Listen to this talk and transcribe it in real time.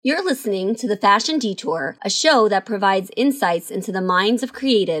You're listening to the Fashion Detour, a show that provides insights into the minds of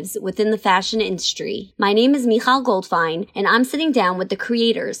creatives within the fashion industry. My name is Michal Goldfein, and I'm sitting down with the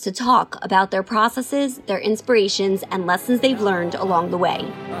creators to talk about their processes, their inspirations, and lessons they've learned along the way.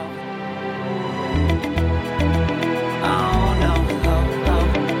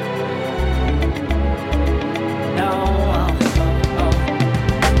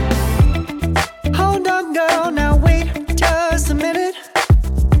 Hold on, girl, now wait just a minute.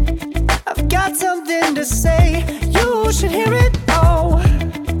 I've got something to say, you should hear it. Oh,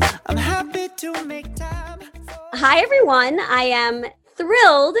 I'm happy to make time. Hi, everyone. I am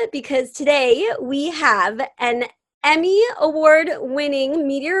thrilled because today we have an Emmy award-winning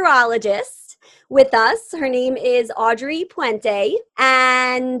meteorologist with us. Her name is Audrey Puente,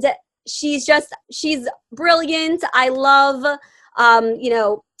 and she's brilliant. I love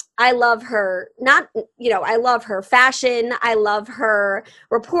her fashion. I love her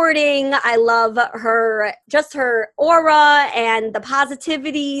reporting. I love her aura and the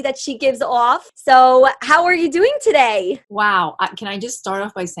positivity that she gives off. So how are you doing today? Wow. Can I just start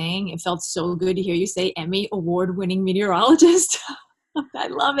off by saying it felt so good to hear you say Emmy award-winning meteorologist. I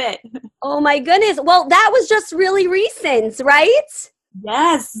love it. Oh my goodness. Well, that was just really recent, right?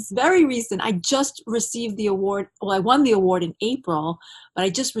 Yes, it's very recent. I just received the award. Well, I won the award in April, but I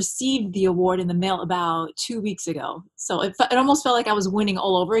just received the award in the mail about 2 weeks ago. So it almost felt like I was winning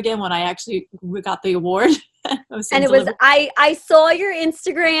all over again when I actually got the award. I saw your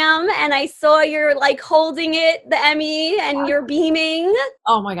Instagram and I saw you're like holding it, the Emmy, and you're beaming.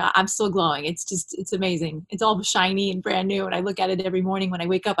 Oh my God, I'm still glowing. It's amazing. It's all shiny and brand new. And I look at it every morning when I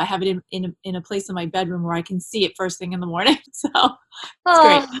wake up. I have it in a place in my bedroom where I can see it first thing in the morning. So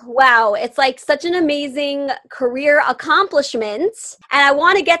it's great. Wow. It's like such an amazing career accomplishment. And I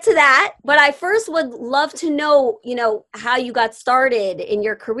want to get to that. But I first would love to know, how you got started in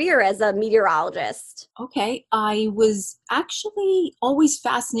your career as a meteorologist. Okay. I was actually always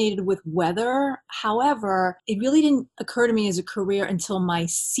fascinated with weather. However, it really didn't occur to me as a career until my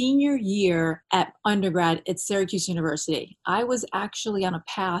senior year at undergrad at Syracuse University. I was actually on a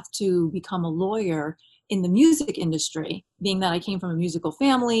path to become a lawyer in the music industry, being that I came from a musical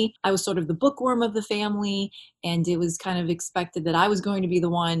family. I was sort of the bookworm of the family, and it was kind of expected that I was going to be the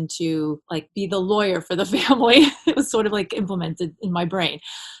one to be the lawyer for the family. It was sort of implemented in my brain.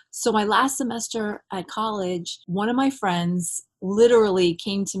 So my last semester at college, one of my friends literally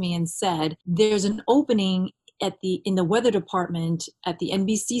came to me and said, there's an opening in the weather department at the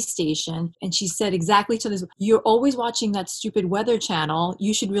NBC station. And she said exactly to this, you're always watching that stupid weather channel.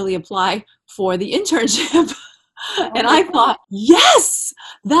 You should really apply for the internship. And I thought, yes,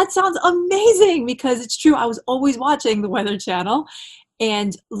 that sounds amazing, because it's true. I was always watching the weather channel.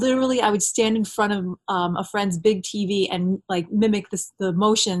 And literally, I would stand in front of a friend's big TV and mimic the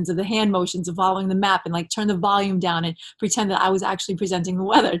motions of the hand motions of following the map, and turn the volume down and pretend that I was actually presenting the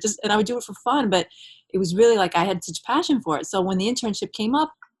weather. And I would do it for fun, but it was really I had such passion for it. So when the internship came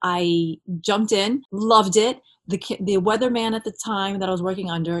up, I jumped in, loved it. The weatherman at the time that I was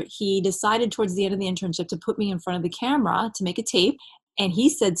working under, he decided towards the end of the internship to put me in front of the camera to make a tape. And he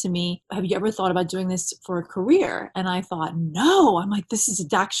said to me, have you ever thought about doing this for a career? And I thought, no. I'm like, this is an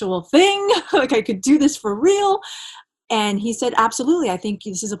actual thing. I could do this for real. And he said, absolutely. I think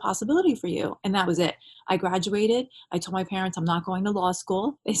this is a possibility for you. And that was it. I graduated. I told my parents I'm not going to law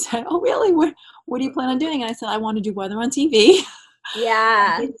school. They said, oh, really? What do you plan on doing? And I said, I want to do weather on TV.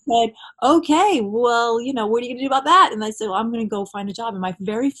 Yeah. They said, okay, well, what are you going to do about that? And I said, well, I'm going to go find a job. And my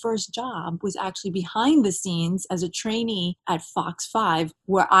very first job was actually behind the scenes as a trainee at FOX5,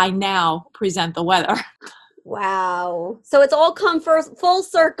 where I now present the weather. Wow. So it's all come full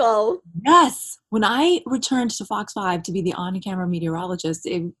circle. Yes. When I returned to FOX5 to be the on-camera meteorologist,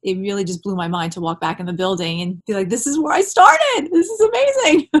 it really just blew my mind to walk back in the building and be like, this is where I started. This is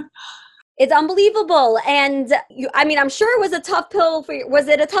amazing. It's unbelievable. And I'm sure it was a tough pill was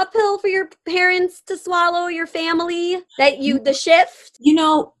it a tough pill for your parents to swallow, your family, the shift?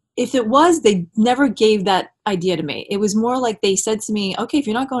 If it was, they never gave that idea to me. It was more like they said to me, okay, if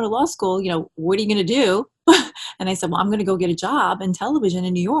you're not going to law school, what are you going to do? And I said, well, I'm going to go get a job in television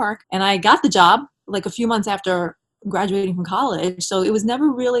in New York. And I got the job a few months after graduating from college. So it was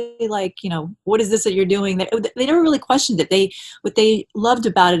never really what is this that you're doing? They never really questioned it. What they loved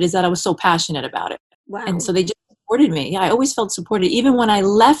about it is that I was so passionate about it. Wow. And so they just supported me. Yeah, I always felt supported. Even when I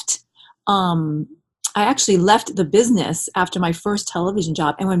left, I actually left the business after my first television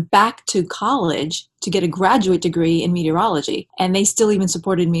job and went back to college to get a graduate degree in meteorology. And they still even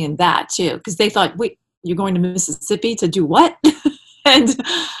supported me in that too, because they thought, wait, you're going to Mississippi to do what? And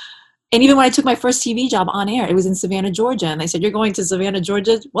And even when I took my first TV job on air, it was in Savannah, Georgia. And they said, "You're going to Savannah,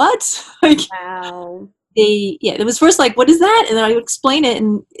 Georgia? What?" Like, Wow. it was first like, "What is that?" And then I would explain it,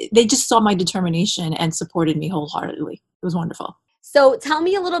 and they just saw my determination and supported me wholeheartedly. It was wonderful. So tell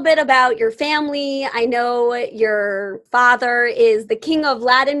me a little bit about your family. I know your father is the king of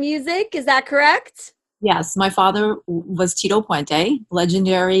Latin music. Is that correct? Yes, my father was Tito Puente,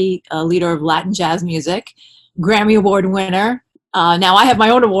 legendary leader of Latin jazz music, Grammy Award winner. Now I have my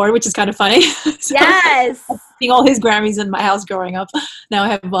own award, which is kind of funny. So Yes. seeing all his Grammys in my house growing up. Now I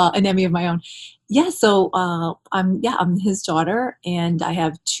have an Emmy of my own. Yeah, so I'm his daughter, and I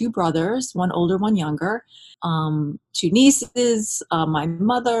have two brothers, one older, one younger, two nieces, my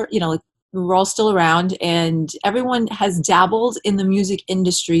mother. Like, we're all still around, and everyone has dabbled in the music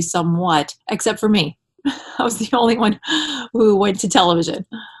industry somewhat, except for me. I was the only one who went to television.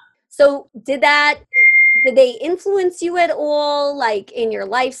 So did they influence you at all, like in your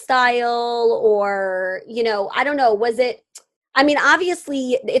lifestyle, or, I don't know, I mean,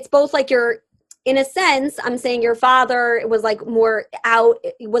 obviously it's both like in a sense, I'm saying your father was like more out,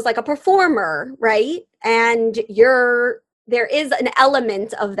 was like a performer, right? And there is an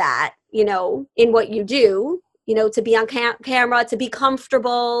element of that, in what you do, to be on camera, to be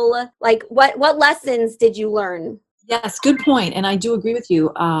comfortable. Like what lessons did you learn? Yes, good point. And I do agree with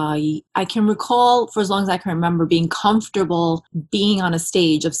you. I can recall, for as long as I can remember, being comfortable being on a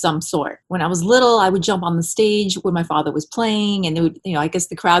stage of some sort. When I was little, I would jump on the stage when my father was playing, and it would, I guess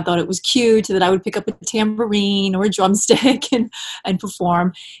the crowd thought it was cute that I would pick up a tambourine or a drumstick and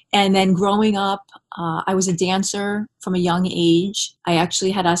perform. And then growing up, I was a dancer from a young age. I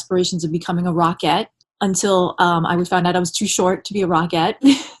actually had aspirations of becoming a rockette, until I found out I was too short to be a rockette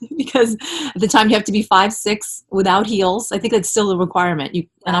because at the time you have to be 5'6" without heels. I think that's still a requirement.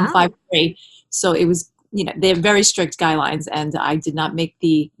 And I'm Wow. 5'3", so it was, they have very strict guidelines, and I did not make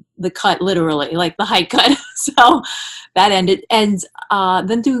the cut literally, like the height cut. So that ended. And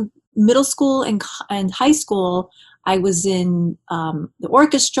then through middle school and high school, I was in the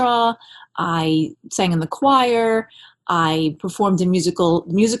orchestra. I sang in the choir. I performed in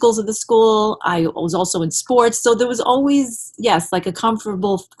musicals of the school. I was also in sports. So there was always, yes, like a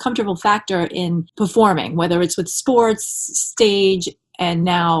comfortable factor in performing, whether it's with sports, stage, and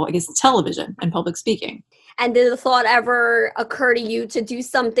now I guess television and public speaking. And did the thought ever occur to you to do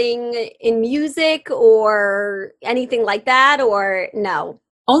something in music or anything like that, or no?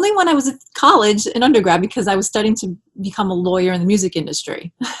 Only when I was at college in undergrad, because I was studying to become a lawyer in the music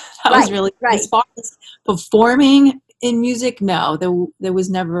industry. That was really, Right. as far as performing in music, no, there was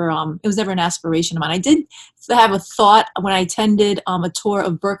never, it was never an aspiration of mine. I did have a thought when I attended a tour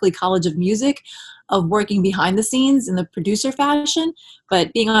of Berklee College of Music of working behind the scenes in the producer fashion,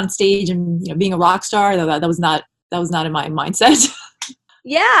 but being on stage and being a rock star, that was not in my mindset.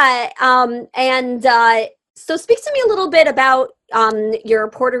 Yeah. So speak to me a little bit about your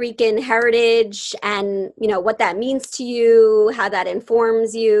Puerto Rican heritage and, what that means to you, how that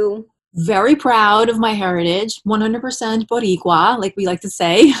informs you. Very proud of my heritage, 100% Boricua, like we like to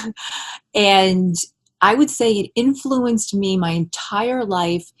say. And I would say it influenced me my entire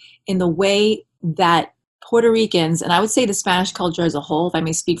life in the way that Puerto Ricans, and I would say the Spanish culture as a whole, if I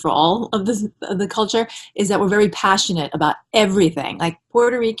may speak for all of the culture, is that we're very passionate about everything. Like,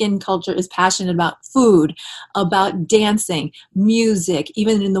 Puerto Rican culture is passionate about food, about dancing, music,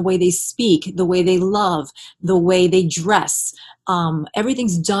 even in the way they speak, the way they love, the way they dress.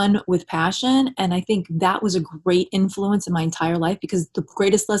 Everything's done with passion. And I think that was a great influence in my entire life, because the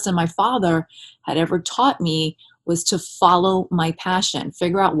greatest lesson my father had ever taught me was to follow my passion,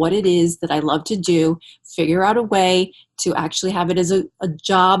 figure out what it is that I love to do, figure out a way to actually have it as a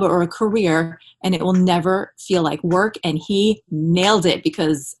job or a career, and it will never feel like work. And he nailed it,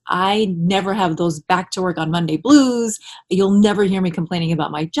 because I never have those back to work on Monday blues. You'll never hear me complaining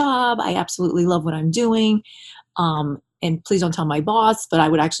about my job. I absolutely love what I'm doing. And please don't tell my boss, but I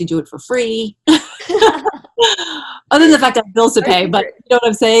would actually do it for free. Other than the fact I have bills to pay, but you know what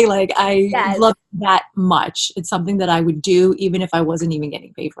I'm saying? Like, I Yes. love it that much. It's something that I would do even if I wasn't even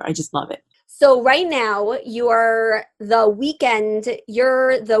getting paid for it. I just love it. So right now you're the weekend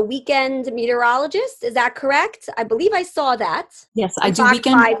meteorologist. Is that correct? I believe I saw that Yes, I on do Fox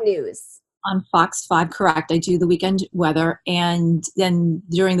weekend 5 News. on FOX5, correct. I do the weekend weather. And then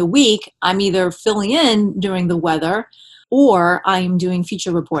during the week, I'm either filling in during the weather or I'm doing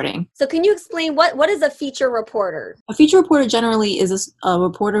feature reporting. So can you explain what is a feature reporter? A feature reporter generally is a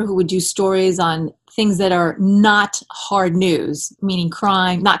reporter who would do stories on things that are not hard news, meaning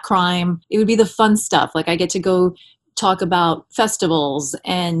crime, not crime. It would be the fun stuff. Like, I get to go talk about festivals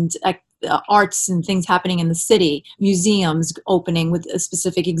and arts and things happening in the city, museums opening with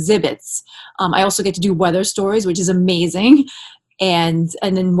specific exhibits. I also get to do weather stories, which is amazing. And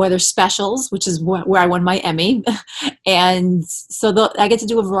then weather specials, which is where I won my Emmy. And so I get to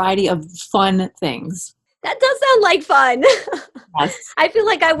do a variety of fun things. That does sound like fun. Yes. I feel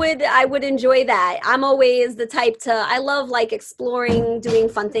like I would enjoy that. I'm always the type I love like exploring, doing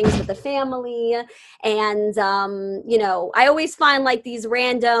fun things with the family. And, I always find like these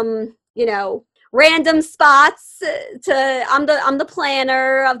random, random spots I'm the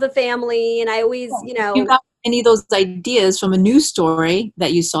planner of the family. And I always, You got any of those ideas from a news story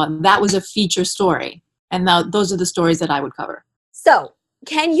that you saw? That was a feature story. And those are the stories that I would cover. So,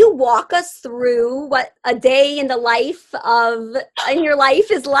 can you walk us through what a day in your life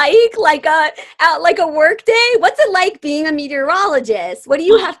is like a work day? What's it like being a meteorologist? What do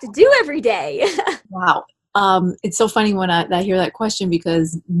you have to do every day? Wow. It's so funny when I hear that question,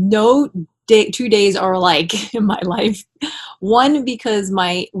 because no 2 days are alike in my life. One, because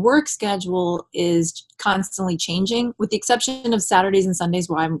my work schedule is constantly changing, with the exception of Saturdays and Sundays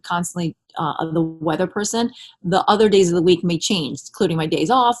where I'm constantly the weather person. The other days of the week may change, including my days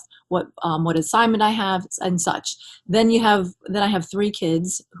off, what assignment I have, and such. Then I have 3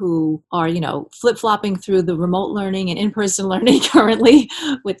 kids who are, flip-flopping through the remote learning and in-person learning currently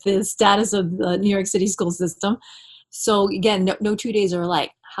with the status of the New York City school system. So again, no 2 days are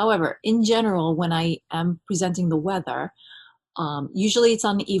alike. However, in general, when I am presenting the weather, usually it's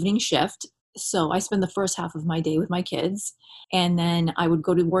on the evening shift. So I spend the first half of my day with my kids, and then I would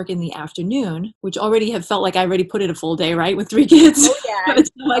go to work in the afternoon, which already have felt like I already put in a full day, right? With 3 kids. Oh, yeah. By the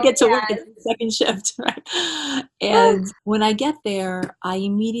time I get to work, it's the second shift, right? And when I get there, I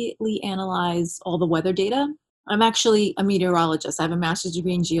immediately analyze all the weather data. I'm actually a meteorologist. I have a master's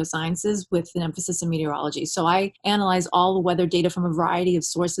degree in geosciences with an emphasis in meteorology. So I analyze all the weather data from a variety of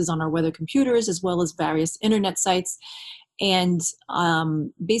sources on our weather computers, as well as various internet sites, and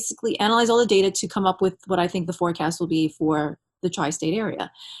basically analyze all the data to come up with what I think the forecast will be for the tri-state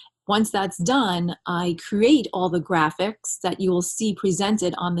area. Once that's done, I create all the graphics that you will see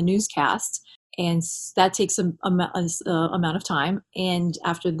presented on the newscast, and that takes an amount of time. And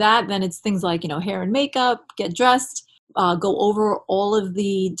after that, then it's things like, hair and makeup, get dressed, go over all of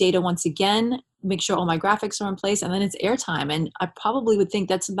the data once again, make sure all my graphics are in place, and then it's airtime. And I probably would think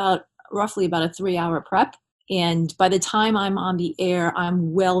that's roughly about a 3-hour prep. And by the time I'm on the air,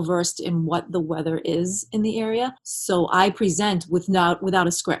 I'm well versed in what the weather is in the area. So I present without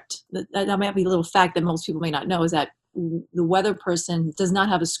a script. That might be a little fact that most people may not know, is that the weather person does not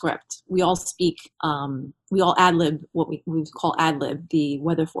have a script. We all speak, we all ad-lib, what we call ad-lib, the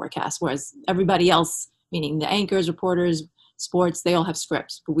weather forecast, whereas everybody else, meaning the anchors, reporters, sports, they all have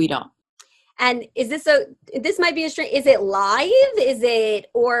scripts, but we don't. And this might be is it live?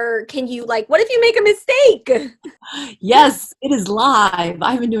 Or can you what if you make a mistake? Yes, it is live.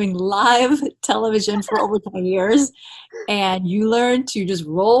 I've been doing live television for over 10 years, and you learn to just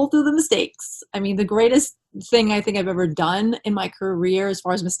roll through the mistakes. I mean, the greatest thing I think I've ever done in my career as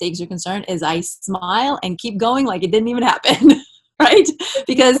far as mistakes are concerned is I smile and keep going like it didn't even happen, right?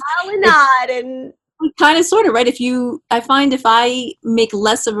 Because kind of sort of, right? I find if I make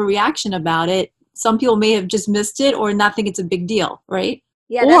less of a reaction about it, some people may have just missed it or not think it's a big deal, right?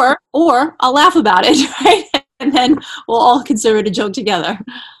 Yeah. Or I'll laugh about it, right? And then we'll all consider it a joke together.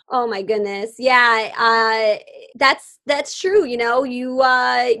 Oh my goodness. Yeah. That's true.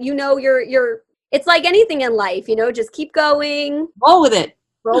 It's like anything in life, just keep going. Roll with it.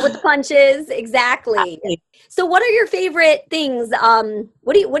 Roll with the punches. Exactly. So what are your favorite things?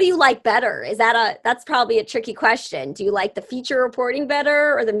 What do you like better? That's probably a tricky question. Do you like the feature reporting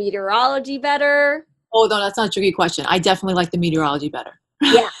better or the meteorology better? Oh, no, that's not a tricky question. I definitely like the meteorology better.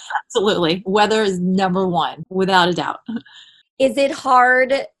 Yeah. Absolutely. Weather is number one, without a doubt. Is it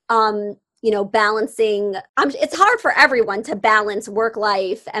hard, balancing? It's hard for everyone to balance work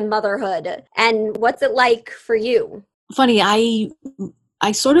life and motherhood. And what's it like for you? Funny,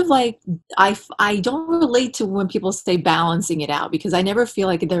 I sort of I don't relate to when people say balancing it out, because I never feel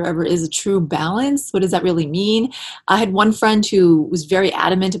like there ever is a true balance. What does that really mean? I had one friend who was very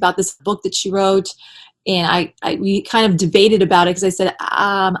adamant about this book that she wrote, and we kind of debated about it, because I said,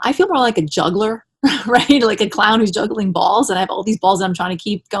 I feel more like a juggler, right? Like a clown who's juggling balls, and I have all these balls that I'm trying to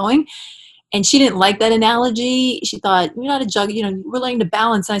keep going. And she didn't like that analogy. She thought, you're not a juggler, we're learning to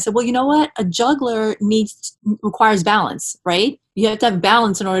balance. And I said, well, you know what? A juggler requires balance, right? You have to have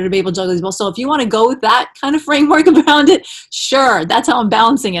balance in order to be able to juggle these balls. So if you want to go with that kind of framework around it, sure, that's how I'm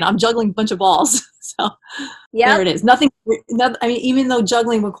balancing it. I'm juggling a bunch of balls. So there it is. Even though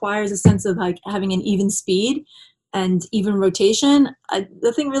juggling requires a sense of having an even speed, and even rotation.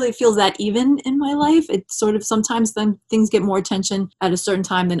 Nothing really feels that even in my life. It's sort of sometimes then things get more attention at a certain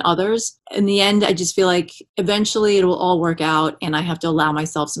time than others. In the end, I just feel like eventually it will all work out, and I have to allow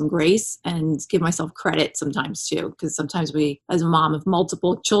myself some grace and give myself credit sometimes too, because sometimes we, as a mom of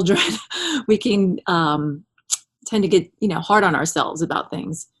multiple children, we can tend to get hard on ourselves about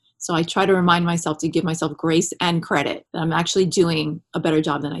things. So I try to remind myself to give myself grace and credit that I'm actually doing a better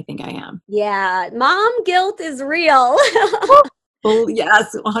job than I think I am. Yeah, mom guilt is real. Well,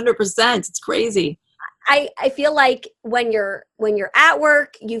 yes, 100%. It's crazy. I feel like when you're at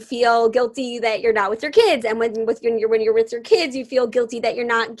work, you feel guilty that you're not with your kids, and when you're with your kids, you feel guilty that you're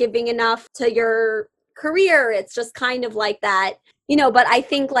not giving enough to your career. It's just kind of like that, but I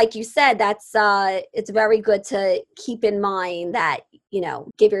think, like you said, that's it's very good to keep in mind that,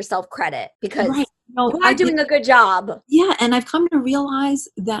 give yourself credit, because Right. No, you are doing a good job. Yeah, and I've come to realize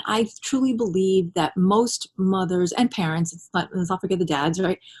that I truly believe that most mothers and parents, let's not forget the dads,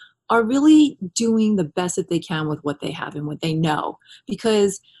 right, are really doing the best that they can with what they have and what they know.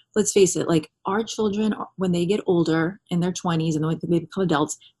 Because let's face it, like our children, when they get older in their 20s and when they become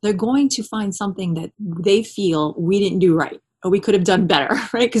adults, they're going to find something that they feel we didn't do right or we could have done better,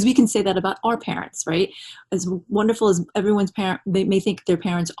 right? Because we can say that about our parents, right? As wonderful as everyone's parent, they may think their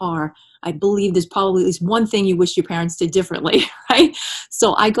parents are, I believe there's probably at least one thing you wish your parents did differently, right?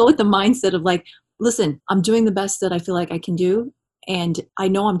 So I go with the mindset of like, listen, I'm doing the best that I feel like I can do. And I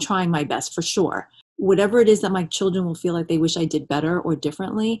know I'm trying my best for sure. Whatever it is that my children will feel like they wish I did better or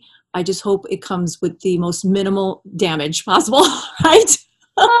differently, I just hope it comes with the most minimal damage possible, right?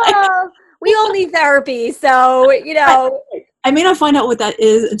 Oh, we all need therapy, so I may not find out what that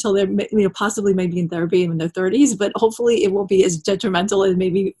is until they're possibly maybe in therapy in their 30s, but hopefully it won't be as detrimental as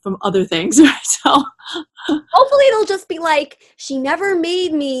maybe from other things. Right? So hopefully it'll just be like, she never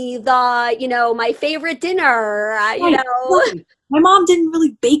made me my favorite dinner, right, right. My mom didn't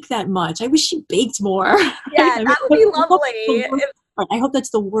really bake that much. I wish she baked more. Yeah, Right? that would be lovely. I hope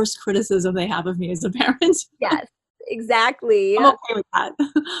that's the worst criticism they have of me as a parent. Yes, exactly. I'm okay with that.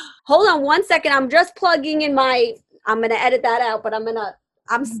 Hold on one second. I'm just plugging in I'm going to edit that out, but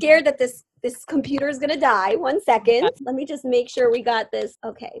I'm scared that this computer is going to die. 1 second. Okay. Let me just make sure we got this.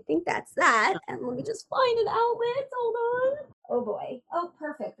 Okay, I think that's that. And let me just find an outlet. Hold on. Oh boy. Oh,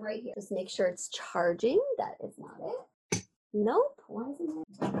 perfect. Right here. Just make sure it's charging. That is not it. Nope. Why isn't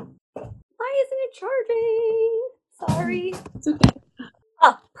it charging? Sorry. It's okay.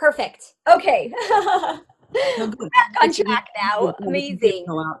 Oh, perfect. Okay. No, good. Back on track now. Amazing.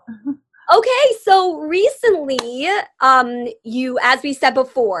 Okay, so recently, you, as we said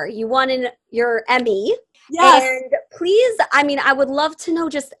before, you won your Emmy. Yes. And please, I would love to know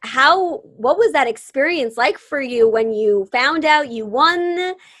just what was that experience like for you when you found out you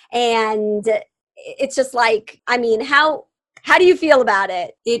won? And it's just like, how do you feel about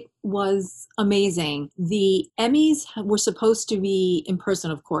it? It was amazing. The Emmys were supposed to be in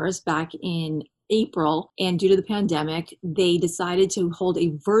person, of course, back in April, and due to the pandemic, they decided to hold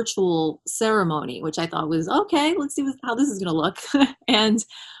a virtual ceremony, which I thought was, okay, let's see how this is going to look. And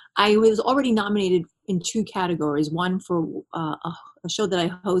I was already nominated in 2 categories, one for a show that I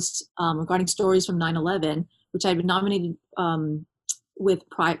host regarding stories from 9/11, which I'd been nominated with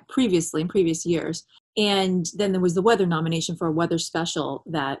previously in previous years. And then there was the weather nomination for a weather special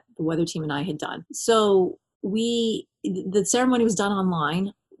that the weather team and I had done. So the ceremony was done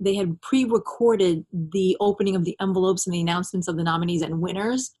online. They had pre-recorded the opening of the envelopes and the announcements of the nominees and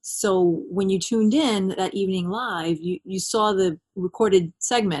winners. So when you tuned in that evening live, you saw the recorded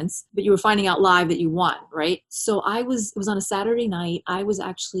segments, but you were finding out live that you won, right? So it was on a Saturday night. I was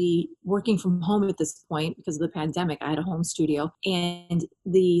actually working from home at this point because of the pandemic. I had a home studio, and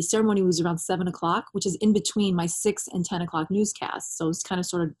the ceremony was around 7 o'clock, which is in between my 6 and 10 o'clock newscasts. So it was kind of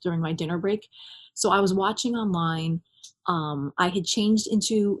sort of during my dinner break. So I was watching online. I had changed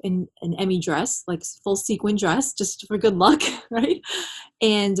into an Emmy dress, like full sequin dress, just for good luck, right?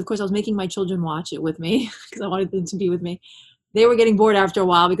 And of course, I was making my children watch it with me because I wanted them to be with me. They were getting bored after a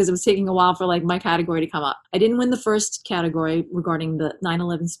while because it was taking a while for like my category to come up. I didn't win the first category regarding the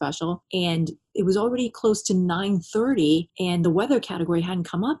 9/11 special, and it was already close to 9:30, and the weather category hadn't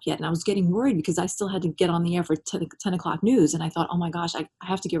come up yet. And I was getting worried because I still had to get on the air for 10 o'clock news. And I thought, oh my gosh, I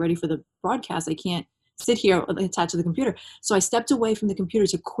have to get ready for the broadcast. I can't sit here attached to the computer. So I stepped away from the computer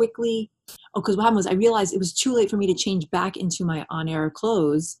to quickly, because what happened was I realized it was too late for me to change back into my on-air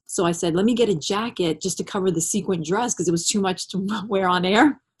clothes. So I said, let me get a jacket just to cover the sequin dress because it was too much to wear on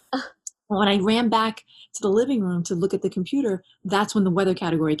air. When I ran back to the living room to look at the computer, that's when the weather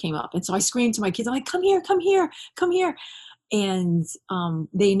category came up. And so I screamed to my kids, I'm like, come here, come here, come here. And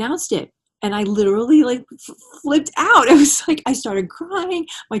they announced it. And I literally like flipped out. It was like, I started crying.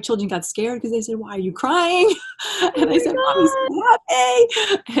 My children got scared because they said, "Why are you crying?" Oh And I my said, "Mommy's God.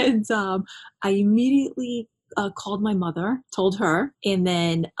 so happy." And I immediately called my mother, told her, and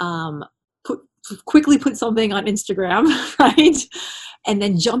then put, quickly put something on Instagram, right? And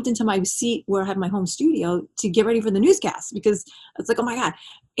then jumped into my seat where I had my home studio to get ready for the newscast, because it's like, oh my God.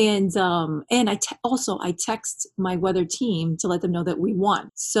 And also I text my weather team to let them know that we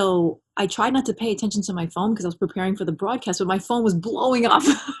won. So I tried not to pay attention to my phone because I was preparing for the broadcast, but my phone was blowing up.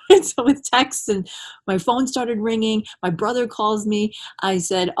 And so with texts, and my phone started ringing. My brother calls me. I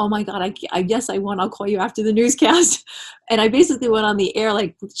said, oh my God, I guess I won. I'll call you after the newscast. And I basically went on the air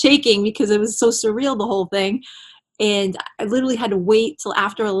like shaking because it was so surreal, the whole thing. And I literally had to wait till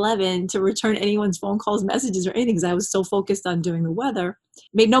after 11 to return anyone's phone calls, messages, or anything, because I was so focused on doing the weather.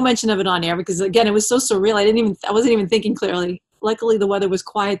 Made no mention of it on air because, again, it was so surreal. I wasn't even thinking clearly. Luckily, the weather was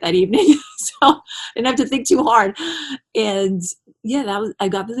quiet that evening, so I didn't have to think too hard. And yeah, I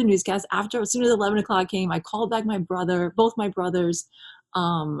got to the newscast after. As soon as 11 o'clock came, I called back my brother, both my brothers,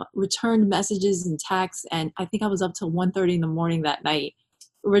 returned messages and texts, and I think I was up till 1:30 in the morning that night,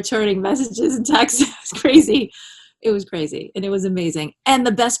 returning messages and texts. It's crazy. It was crazy, and it was amazing. And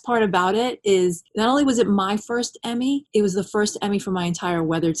the best part about it is not only was it my first Emmy, it was the first Emmy for my entire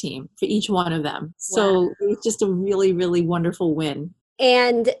weather team, for each one of them. Wow. So it was just a really, really wonderful win.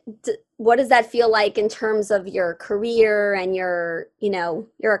 And what does that feel like in terms of your career and your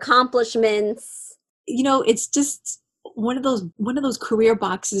accomplishments? It's just one of those career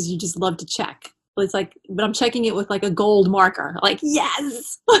boxes you just love to check. It's like, but I'm checking it with like a gold marker, like,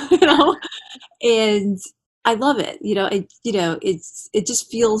 yes, you know, and I love it. It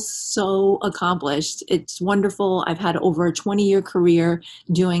just feels so accomplished. It's wonderful. I've had over a 20-year career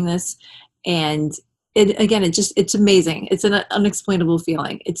doing this, and it's amazing. It's an unexplainable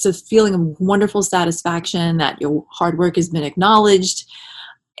feeling. It's a feeling of wonderful satisfaction that your hard work has been acknowledged.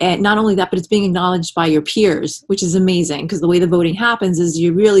 And not only that, but it's being acknowledged by your peers, which is amazing, because the way the voting happens is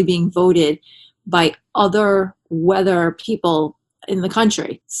you're really being voted by other weather people in the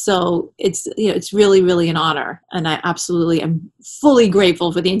country. So it's really, really an honor. And I absolutely am fully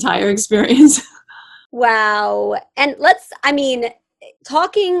grateful for the entire experience. Wow. And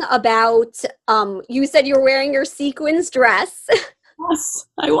talking about, you said you were wearing your sequins dress. Yes,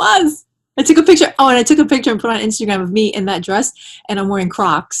 I was. I took a picture. Oh, and I took a picture and put on Instagram of me in that dress, and I'm wearing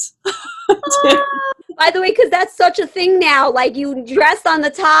Crocs. By the way, because that's such a thing now. Like, you dress on the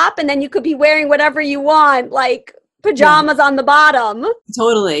top and then you could be wearing whatever you want, like pajamas on the bottom.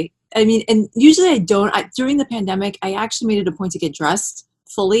 Totally. I mean, and usually I don't. During the pandemic, I actually made it a point to get dressed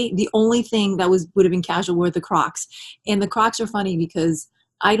fully. The only thing that would have been casual were the Crocs. And the Crocs are funny because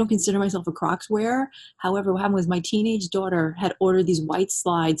I don't consider myself a Crocs wearer. However, what happened was my teenage daughter had ordered these white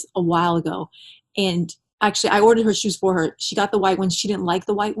slides a while ago. And actually, I ordered her shoes for her. She got the white ones. She didn't like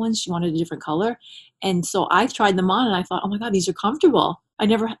the white ones. She wanted a different color. And so I tried them on and I thought, oh my God, these are comfortable.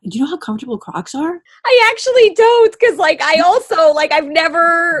 Do you know how comfortable Crocs are? I actually don't, because I've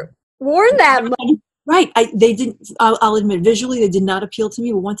never worn them. Right. They didn't, I'll admit, visually, they did not appeal to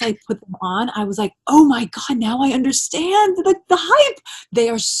me. But once I put them on, I was like, oh my God, now I understand the hype. They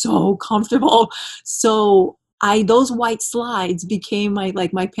are so comfortable. So those white slides became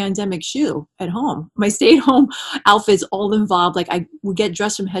my pandemic shoe at home. My stay-at-home outfits all involved. Like, I would get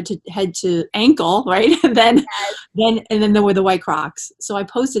dressed from head to ankle, right? And then there were the white Crocs. So I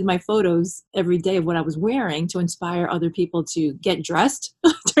posted my photos every day of what I was wearing to inspire other people to get dressed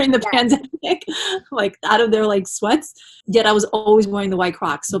during the pandemic, like out of their like sweats. Yet I was always wearing the white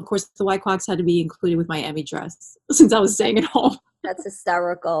Crocs. So of course the white Crocs had to be included with my Emmy dress since I was staying at home. That's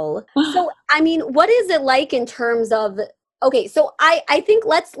hysterical. So, what is it like in terms of, okay, so I think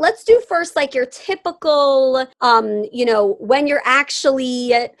let's do first like your typical, when you're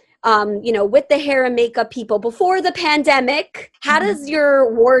actually, with the hair and makeup people before the pandemic. How does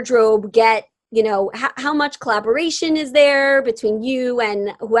your wardrobe get, how much collaboration is there between you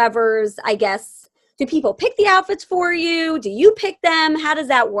and whoever's, I guess, do people pick the outfits for you? Do you pick them? How does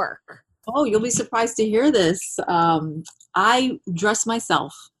that work? Oh, you'll be surprised to hear this. I dress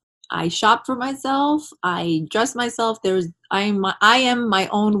myself. I shop for myself. I dress myself. I am my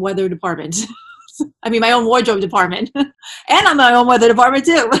own weather department. I mean, my own wardrobe department. And I'm my own weather department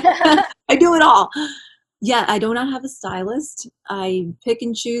too. I do it all. Yeah, I do not have a stylist. I pick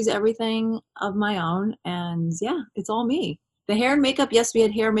and choose everything of my own. And yeah, it's all me. The hair and makeup, yes, we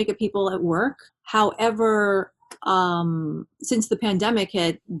had hair and makeup people at work. However, since the pandemic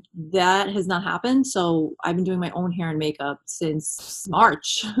hit, that has not happened. So I've been doing my own hair and makeup since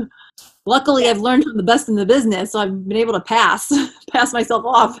March. Luckily, Yeah. I've learned from the best in the business, so I've been able to pass myself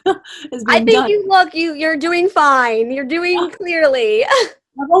off as I being think done. you're doing fine. You're doing clearly.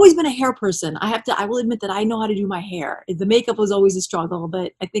 I've always been a hair person. I will admit that I know how to do my hair. The makeup was always a struggle,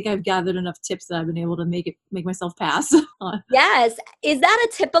 but I think I've gathered enough tips that I've been able to make myself pass on. Yes. Is that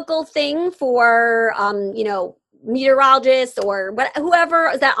a typical thing for, meteorologists or whoever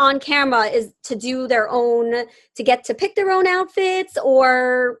is that on camera is to do their own, to get to pick their own outfits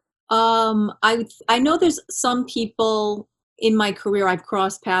or? I know there's some people in my career I've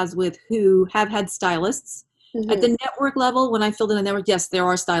crossed paths with who have had stylists. At Mhm. the network level, when I filled in the network, yes, there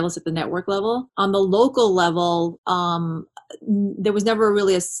are stylists at the network level. On the local level, there was never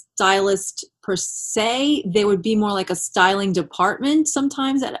really a stylist per se. There would be more like a styling department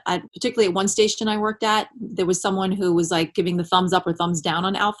sometimes. Particularly at one station I worked at, there was someone who was like giving the thumbs up or thumbs down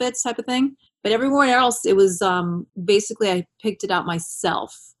on outfits type of thing. But everywhere else, it was basically I picked it out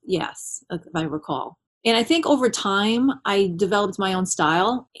myself. Yes, if I recall. And I think over time, I developed my own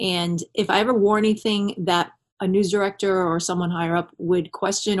style. And if I ever wore anything that a news director or someone higher up would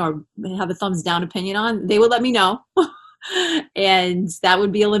question or have a thumbs down opinion on, they would let me know. And that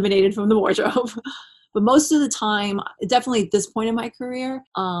would be eliminated from the wardrobe. But most of the time, definitely at this point in my career,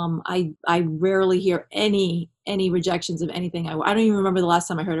 I rarely hear any rejections of anything I wore. I don't even remember the last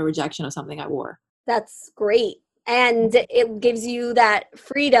time I heard a rejection of something I wore. That's great. And it gives you that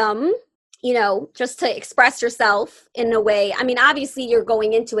freedom, just to express yourself in a way. I mean, obviously you're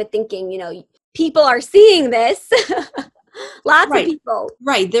going into it thinking, people are seeing this. Lots of Right. people.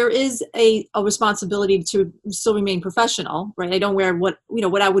 Right. There is a responsibility to still remain professional, right? I don't wear what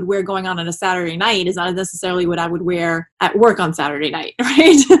I would wear going on a Saturday night is not necessarily what I would wear at work on Saturday night,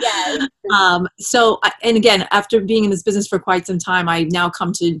 right? Yes. And again, after being in this business for quite some time, I now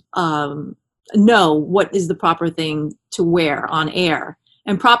come to know what is the proper thing to wear on air.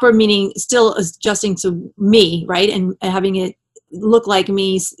 And proper meaning still adjusting to me, right? And having it look like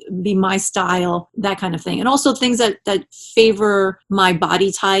me, be my style, that kind of thing. And also things that favor my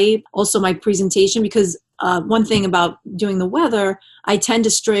body type, also my presentation, because one thing about doing the weather, I tend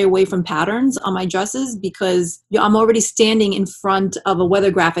to stray away from patterns on my dresses because I'm already standing in front of a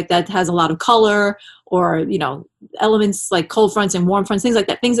weather graphic that has a lot of color or, elements like cold fronts and warm fronts, things like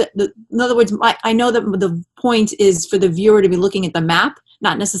that. In other words, I know that the point is for the viewer to be looking at the map,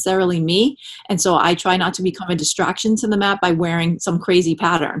 not necessarily me. And so I try not to become a distraction to the map by wearing some crazy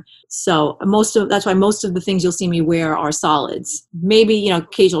pattern. So that's why most of the things you'll see me wear are solids. Maybe,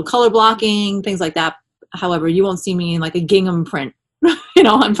 occasional color blocking, things like that. However, you won't see me in like a gingham print,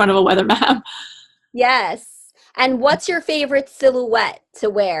 in front of a weather map. Yes. And what's your favorite silhouette to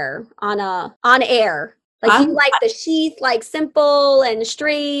wear on air? Like, do you like the sheath, like simple and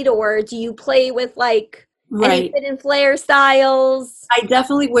straight, or do you play with like any Right. fit and flare styles? I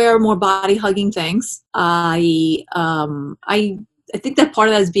definitely wear more body hugging things. I think that part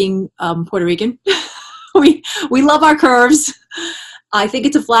of that is being Puerto Rican. we love our curves. I think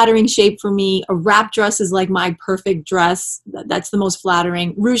it's a flattering shape for me. A wrap dress is like my perfect dress. That's the most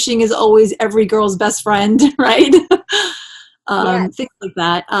flattering. Ruching is always every girl's best friend, right? Yes. Things like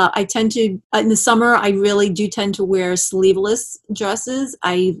that. I tend to, in the summer, I really do tend to wear sleeveless dresses.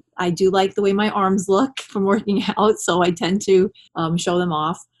 I do like the way my arms look from working out, so I tend to show them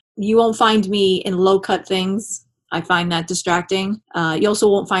off. You won't find me in low-cut things. I find that distracting. You also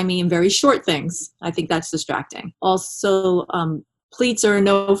won't find me in very short things. I think that's distracting. Also, pleats are a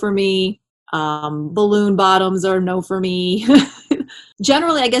no for me. Balloon bottoms are a no for me.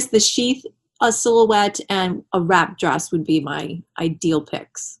 Generally, I guess the sheath, a silhouette, and a wrap dress would be my ideal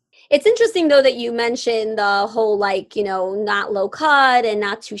picks. It's interesting though that you mentioned the whole not low cut and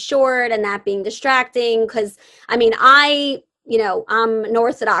not too short and that being distracting because I mean I'm an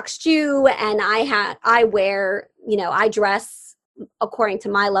Orthodox Jew and I wear I dress according to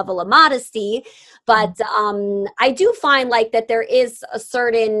my level of modesty, but I do find like that there is a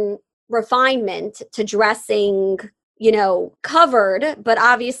certain refinement to dressing covered, but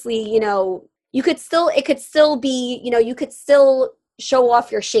obviously it could still be you could still show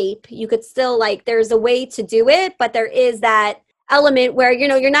off your shape. You could still there's a way to do it, but there is that element where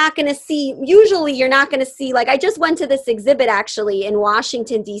you're not going to see, usually you're not going to see, like I just went to this exhibit actually in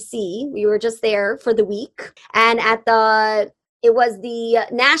Washington DC. We were just there for the week, and it was the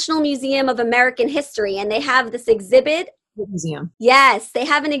National Museum of American History, and they have this exhibit. Museum. Yes, they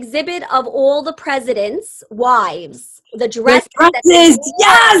have an exhibit of all the presidents' wives, the Their dresses dresses,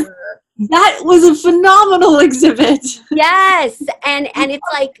 yes! That was a phenomenal exhibit. Yes, and it's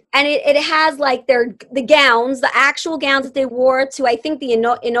like, and it has like the gowns, the actual gowns that they wore to I think the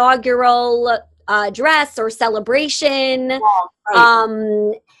inaugural dress or celebration. Wow,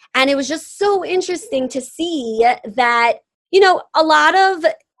 right. And it was just so interesting to see that,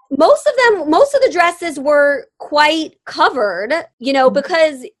 most of the dresses were quite covered,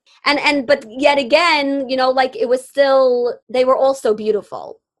 because, but yet again, like it was still, they were all so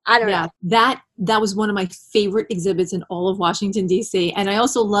beautiful. I don't know. That was one of my favorite exhibits in all of Washington, D.C. And I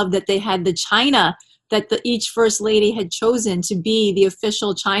also love that they had the china that each first lady had chosen to be the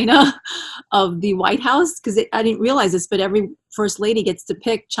official china of the White House. Because I didn't realize this, but every first lady gets to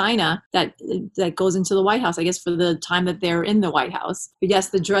pick china that goes into the White House, I guess, for the time that they're in the White House. But yes,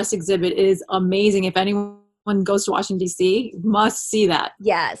 the dress exhibit is amazing. If anyone goes to Washington, D.C., must see that.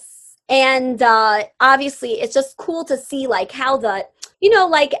 Yes. And obviously, it's just cool to see like how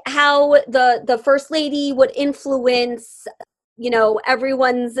how the first lady would influence,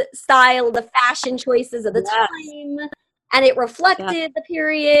 everyone's style, the fashion choices of the time, and it reflected the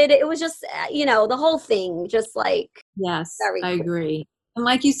period. It was just, the whole thing, just like, yes, very I cool. agree. And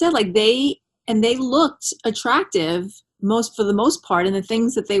like you said, like they looked attractive for the most part in the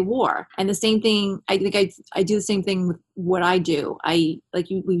things that they wore. And the same thing, I think I do the same thing with what I do.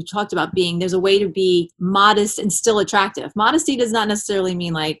 We talked about there's a way to be modest and still attractive. Modesty does not necessarily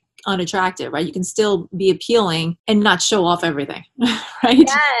mean like unattractive, right? You can still be appealing and not show off everything, right?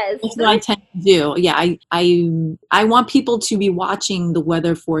 Yes. That's what I tend to do. Yeah, I want people to be watching the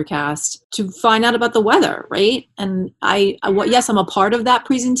weather forecast to find out about the weather, right? And yes, I'm a part of that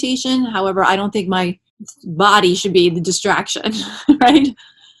presentation. However, I don't think my body should be the distraction, right?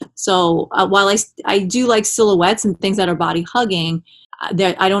 So while I do like silhouettes and things that are body hugging, I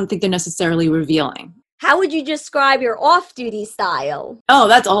don't think they're necessarily revealing. How would you describe your off-duty style? Oh,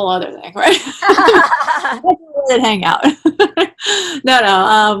 that's a whole other thing, right? Hang out.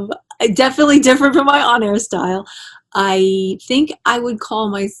 No. Definitely different from my on-air style. I think I would call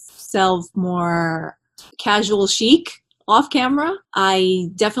myself more casual chic off camera.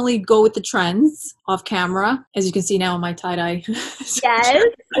 I definitely go with the trends off camera, as you can see now in my tie-dye. Yes.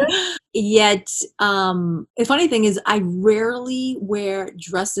 Yet, the funny thing is I rarely wear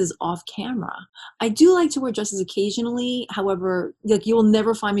dresses off camera. I do like to wear dresses occasionally. However, like you will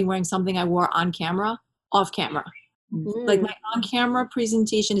never find me wearing something I wore on camera, off camera. Like my on-camera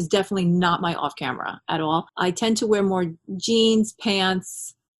presentation is definitely not my off-camera at all. I tend to wear more jeans,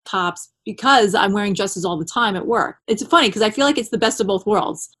 pants, tops, because I'm wearing dresses all the time at work. It's funny because I feel like it's the best of both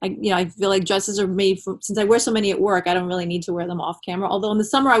worlds. I feel like dresses are made for, since I wear so many at work, I don't really need to wear them off camera. Although in the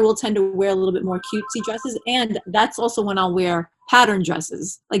summer, I will tend to wear a little bit more cutesy dresses. And that's also when I'll wear pattern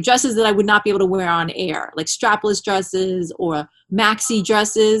dresses, like dresses that I would not be able to wear on air, like strapless dresses or maxi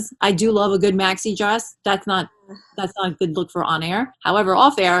dresses. I do love a good maxi dress. That's not a good look for on air. However,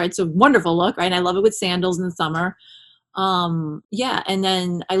 off air, it's a wonderful look, right? And I love it with sandals in the summer. And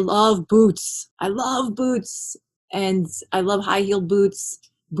then I love boots. And I love high heeled boots,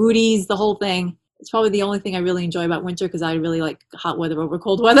 booties, the whole thing. It's probably the only thing I really enjoy about winter because I really like hot weather over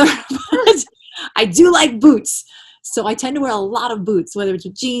cold weather. But I do like boots. So I tend to wear a lot of boots, whether it's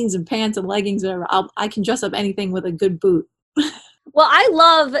with jeans and pants and leggings, whatever. I can dress up anything with a good boot. Well, I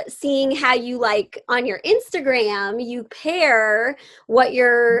love seeing how you, like, on your Instagram, you pair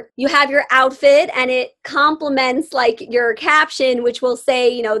you have your outfit and it complements like your caption, which will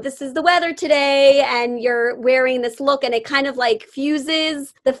say, this is the weather today, and you're wearing this look, and it kind of like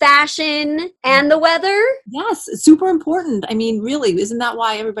fuses the fashion and the weather. Yes, it's super important. I mean, really, isn't that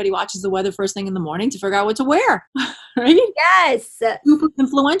why everybody watches the weather first thing in the morning to figure out what to wear? Right? Yes. Super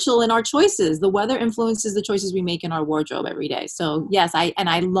influential in our choices. The weather influences the choices we make in our wardrobe every day. So yes,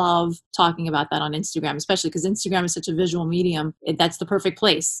 I love talking about that on Instagram, especially because Instagram is such a visual medium. That's the perfect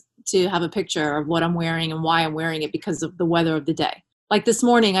place to have a picture of what I'm wearing and why I'm wearing it because of the weather of the day. Like this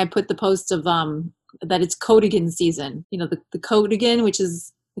morning, I put the post of that it's coatigan season. The coatigan, which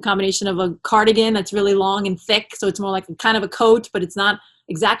is the combination of a cardigan that's really long and thick. So it's more like kind of a coat, but it's not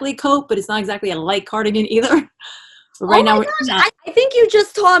exactly a coat, but it's not exactly a light cardigan either. But right now, I think you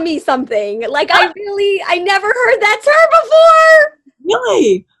just taught me something. Like I never heard that term before.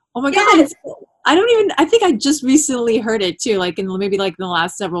 Really? Oh my God. I think I just recently heard it too, like in the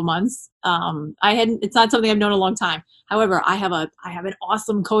last several months. It's not something I've known a long time. However, I have an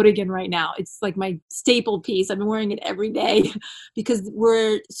awesome coatigan right now. It's like my staple piece. I've been wearing it every day because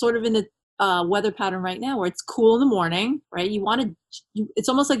we're sort of in the weather pattern right now where it's cool in the morning, right? It's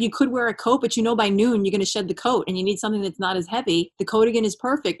almost like you could wear a coat, but by noon you're going to shed the coat and you need something that's not as heavy. The coatigan is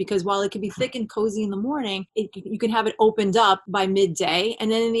perfect because while it can be thick and cozy in the morning, you can have it opened up by midday.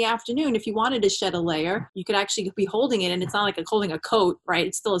 And then in the afternoon, if you wanted to shed a layer, you could actually be holding it and it's not like holding a coat, right?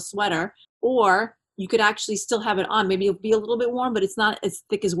 It's still a sweater. Or you could actually still have it on. Maybe it'll be a little bit warm, but it's not as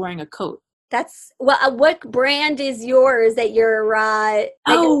thick as wearing a coat. What brand is yours that you're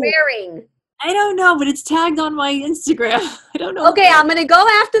Oh, wearing? I don't know, but it's tagged on my Instagram. I don't know. Okay, I'm gonna go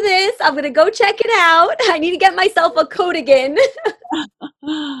after this. I'm gonna go check it out. I need to get myself a coat again.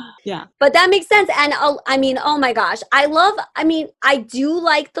 Yeah. But that makes sense. And I mean, oh my gosh, I do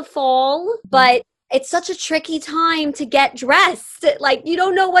like the fall, but it's such a tricky time to get dressed. Like, you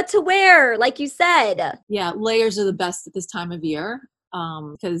don't know what to wear, like you said. Yeah, layers are the best at this time of year.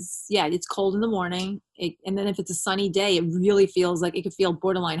 Because yeah, it's cold in the morning, and then if it's a sunny day, it really feels like it could feel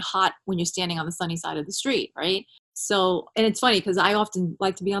borderline hot when you're standing on the sunny side of the street, right? So, and it's funny because I often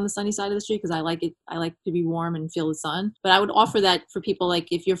like to be on the sunny side of the street because I like it. I like to be warm and feel the sun. But I would offer that for people, like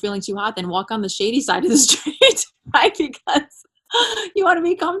if you're feeling too hot, then walk on the shady side of the street, right? Because you want to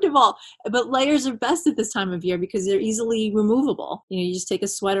be comfortable. But layers are best at this time of year because they're easily removable. You just take a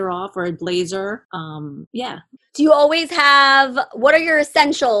sweater off or a blazer. Yeah. Do you always have, what are your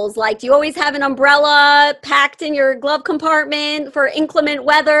essentials? Like, do you always have an umbrella packed in your glove compartment for inclement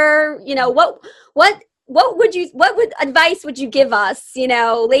weather? What advice would you give us,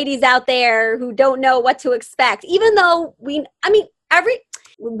 ladies out there who don't know what to expect? Even though every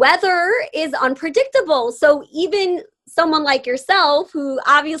weather is unpredictable. So even someone like yourself who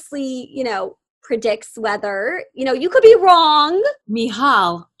obviously, predicts weather, you could be wrong.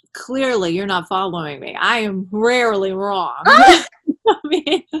 Mihal, clearly you're not following me. I am rarely wrong. I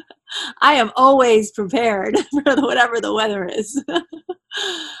mean, I am always prepared for whatever the weather is.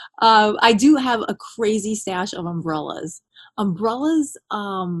 I do have a crazy stash of umbrellas.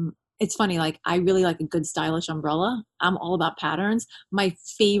 It's funny, like I really like a good stylish umbrella. I'm all about patterns. My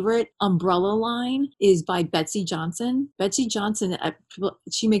favorite umbrella line is by Betsy Johnson. Betsy Johnson,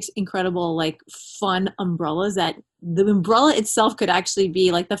 she makes incredible, like fun umbrellas that the umbrella itself could actually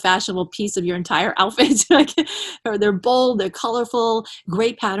be like the fashionable piece of your entire outfit. They're bold, they're colorful,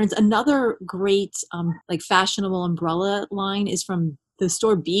 great patterns. Another great like fashionable umbrella line is from the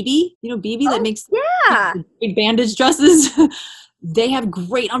store BB. BB that makes big bandage dresses. They have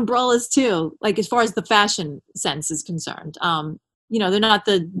great umbrellas too, like as far as the fashion sense is concerned. They're not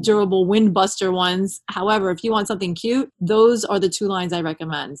the durable wind buster ones. However, if you want something cute, those are the two lines I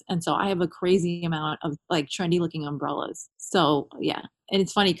recommend. And so I have a crazy amount of like trendy looking umbrellas. So yeah. And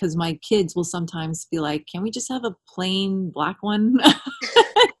it's funny because my kids will sometimes be like, can we just have a plain black one?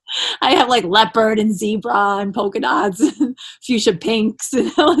 I have like leopard and zebra and polka dots and fuchsia pinks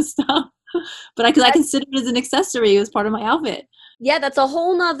and all this stuff. But I consider it as an accessory as part of my outfit. Yeah, that's a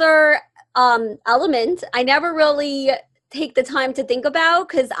whole nother element. I never really take the time to think about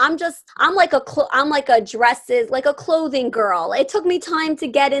because I'm like a dresses, like a clothing girl. It took me time to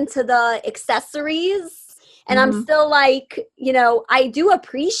get into the accessories. And I'm still like, I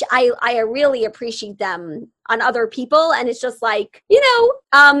really appreciate them on other people. And it's just like,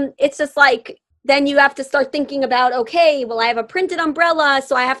 it's just like, then you have to start thinking about, okay, well, I have a printed umbrella,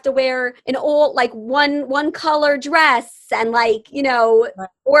 so I have to wear an old, like one color dress and like, or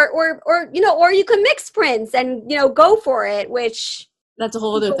you can mix prints and, go for it, which that's a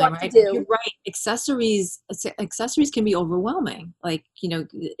whole other thing, right? You're right. Accessories can be overwhelming. Like,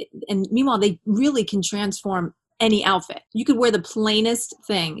 and meanwhile, they really can transform any outfit. You could wear the plainest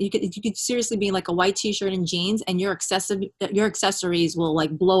thing. You could seriously be like a white t-shirt and jeans and your accessories will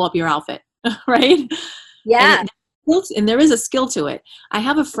like blow up your outfit. Right? Yeah. And there is a skill to it. I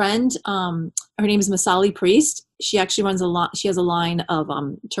have a friend, her name is Masali Priest. She actually she has a line of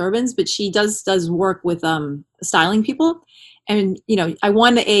turbans, but she does work with styling people. And, I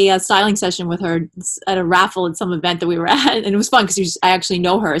won a styling session with her at a raffle at some event that we were at. And it was fun because I actually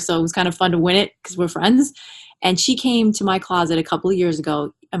know her. So it was kind of fun to win it because we're friends. And she came to my closet a couple of years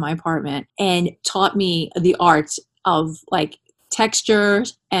ago in my apartment and taught me the art of like texture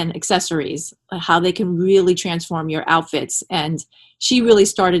and accessories, how they can really transform your outfits. And she really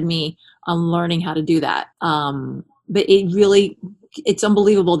started me on learning how to do that. But it's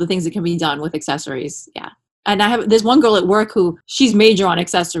unbelievable the things that can be done with accessories. Yeah. And there's one girl at work who she's major on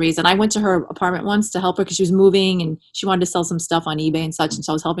accessories. And I went to her apartment once to help her because she was moving and she wanted to sell some stuff on eBay and such. And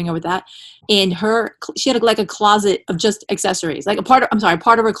so I was helping her with that. And she had like a closet of just accessories, like part of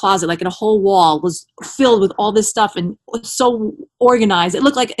her closet, like in a whole wall was filled with all this stuff and was so organized. It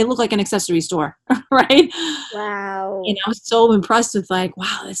looked like an accessory store, right? Wow. And I was so impressed with like,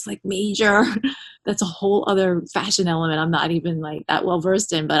 wow, that's like major. That's a whole other fashion element I'm not even like that well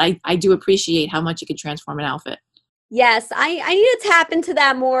versed in, but I do appreciate how much you can transform an outfit. Yes, I need to tap into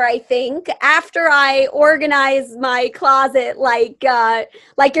that more, I think, after I organize my closet like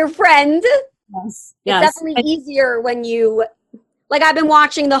your friend. Yes. It's definitely easier when you, like I've been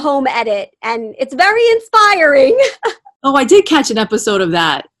watching the home edit and it's very inspiring. Oh, I did catch an episode of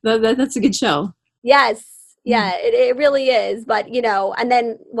that. That's a good show. Yes. Yeah, it really is. But, and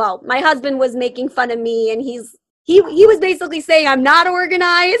then, well, my husband was making fun of me and he was basically saying I'm not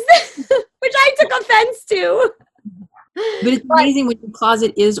organized, which I took offense to. But it's amazing when your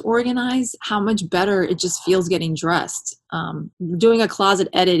closet is organized, how much better it just feels getting dressed. Doing a closet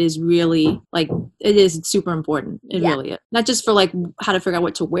edit is really it is super important. It really is. Not just for how to figure out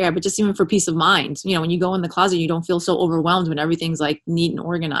what to wear, but just even for peace of mind. When you go in the closet, you don't feel so overwhelmed when everything's neat and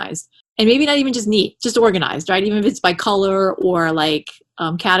organized. And maybe not even just neat, just organized, right? Even if it's by color or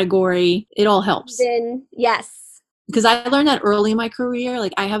category, it all helps. Then, yes. Because I learned that early in my career.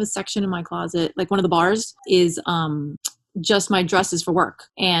 I have a section in my closet, one of the bars is just my dresses for work.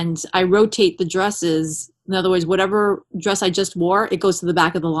 And I rotate the dresses. In other words, whatever dress I just wore, it goes to the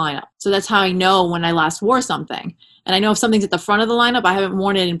back of the lineup. So that's how I know when I last wore something. And I know if something's at the front of the lineup, I haven't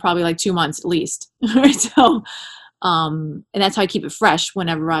worn it in probably 2 months at least. So, and that's how I keep it fresh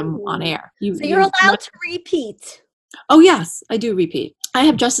whenever I'm on air. So you're allowed to repeat. Oh yes, I do repeat. I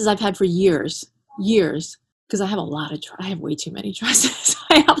have dresses I've had for years, because I have way too many dresses.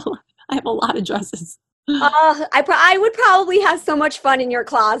 I have a lot of dresses. I would probably have so much fun in your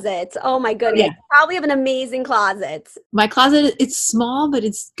closet. Oh my goodness. Yeah. You probably have an amazing closet. My closet, it's small, but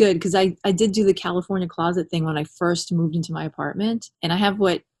it's good because I did do the California closet thing when I first moved into my apartment. And I have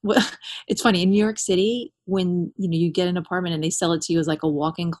what it's funny, in New York City, when you get an apartment and they sell it to you as a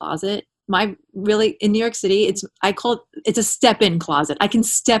walk-in closet. In New York City, it's a step-in closet. I can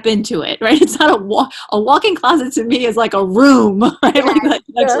step into it, right? It's not a walk-in closet to me is like a room, right?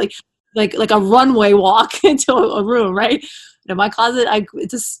 Yeah. Actually, like a runway walk into a room, right? In my closet,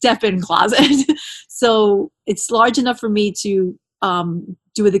 it's a step-in closet. So it's large enough for me to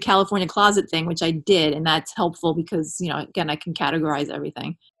do the California closet thing, which I did, and that's helpful because again, I can categorize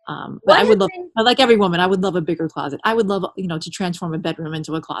everything. But I like every woman, I would love a bigger closet. I would love, to transform a bedroom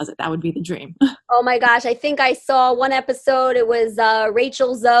into a closet. That would be the dream. Oh my gosh. I think I saw one episode. It was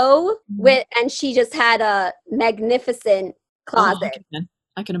Rachel Zoe and she just had a magnificent closet. Oh,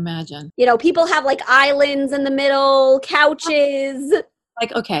 I can imagine. People have islands in the middle, couches.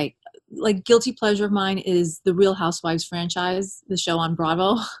 Okay. Guilty pleasure of mine is the Real Housewives franchise, the show on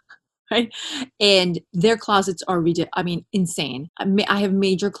Bravo. Right? And their closets are insane. I have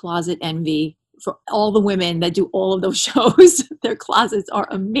major closet envy for all the women that do all of those shows. Their closets are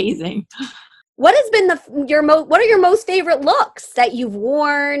amazing. What has been what are your most favorite looks that you've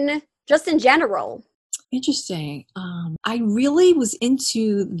worn just in general? Interesting. I really was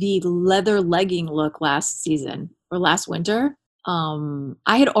into the leather legging look last season or last winter.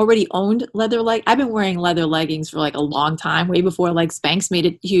 I had already owned I've been wearing leather leggings for a long time, way before Spanx made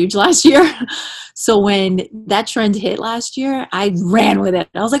it huge last year. So when that trend hit last year, I ran with it.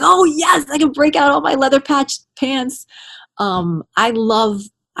 I was like, oh yes, I can break out all my leather patch pants. I love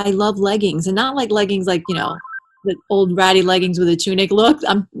leggings, and not leggings the old ratty leggings with a tunic look.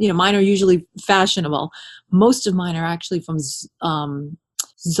 Mine are usually fashionable. Most of mine are actually from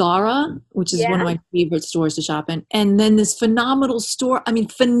Zara, which is one of my favorite stores to shop in. And then this phenomenal store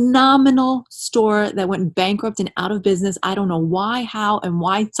that went bankrupt and out of business. I don't know why, how, and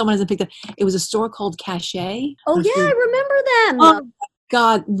why someone hasn't picked it. It was a store called Cachet. Oh yeah, I remember them. Oh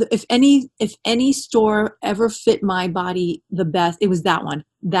God, if any store ever fit my body the best, it was that one.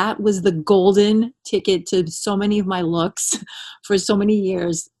 That was the golden ticket to so many of my looks for so many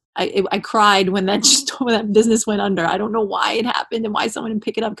years. I cried when that business went under. I don't know why it happened and why someone didn't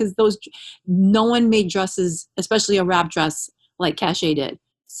pick it up, because no one made dresses, especially a wrap dress, like Cachet did.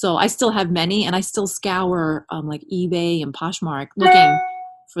 So I still have many, and I still scour eBay and Poshmark looking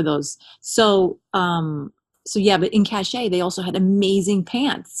for those. So yeah, but in Cachet they also had amazing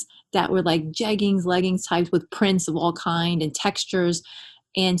pants that were jeggings, leggings types with prints of all kind and textures.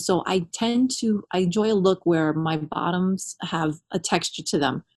 And so I enjoy a look where my bottoms have a texture to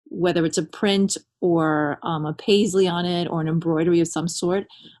them, whether it's a print or a paisley on it or an embroidery of some sort,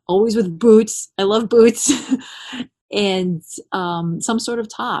 always with boots. I love boots. And some sort of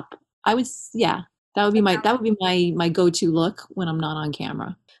top. That would be my go-to look when I'm not on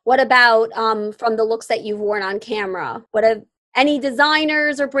camera. What about from the looks that you've worn on camera? Any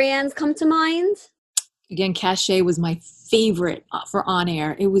designers or brands come to mind? Again, Cachet was my favorite for on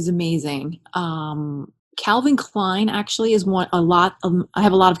air. It was amazing. Calvin Klein actually is I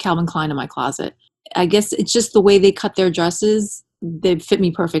have a lot of Calvin Klein in my closet. I guess it's just the way they cut their dresses. They fit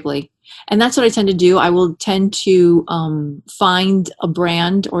me perfectly. And that's what I tend to do. I will tend to find a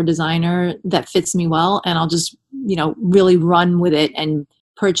brand or designer that fits me well, and I'll just, really run with it and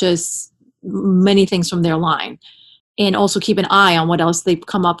purchase many things from their line. and also keep an eye on what else they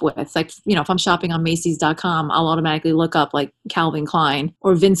come up with. It's like, if I'm shopping on Macy's.com, I'll automatically look up like Calvin Klein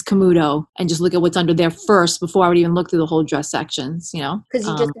or Vince Camuto and just look at what's under there first before I would even look through the whole dress sections, Because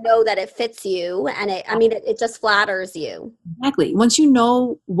you just know that it fits you, and it just flatters you. Exactly. Once you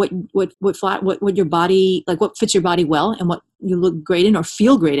know what your body, like what fits your body well and what you look great in or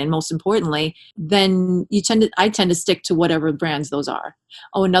feel great in, most importantly, then I tend to stick to whatever brands those are.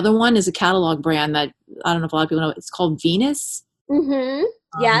 Oh, another one is a catalog brand that I don't know if a lot of people know. It's called Venus. Mm-hmm.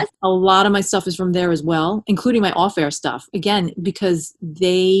 Yes. A lot of my stuff is from there as well, including my off-air stuff. Again, because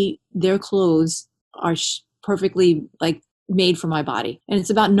their clothes are perfectly like made for my body, and it's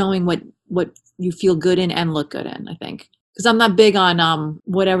about knowing what you feel good in and look good in. I think because I'm not big on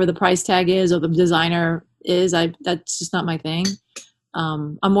whatever the price tag is or the designer is. That's just not my thing.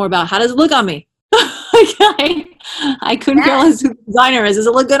 I'm more about how does it look on me. I couldn't care less who the designer is. Does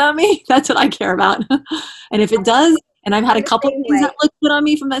it look good on me? That's what I care about. And if it does, and I've had a couple of things that look good on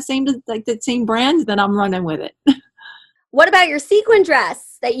me from that same brand, then I'm running with it. What about your sequin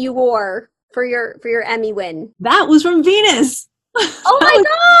dress that you wore for your Emmy win? That was from Venus. Oh my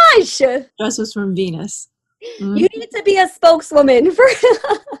gosh! Dress was from Venus. Mm-hmm. You need to be a spokeswoman for.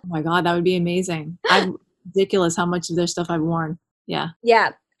 Oh my God, that would be amazing. I'm ridiculous how much of their stuff I've worn. Yeah. Yeah.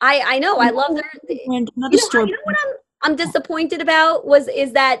 I know. I love their. Another store. You know what I'm disappointed about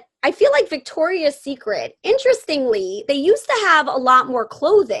is that I feel like Victoria's Secret, interestingly, they used to have a lot more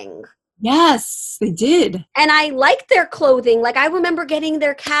clothing. Yes, they did. And I liked their clothing. Like I remember getting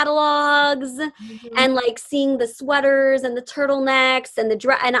their catalogs and like seeing the sweaters and the turtlenecks and the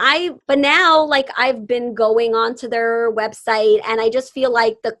dress. But now like I've been going onto their website and I just feel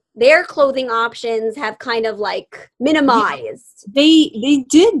like their clothing options have kind of like minimized. They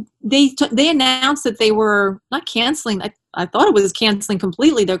did. They announced that they were not canceling. I thought it was canceling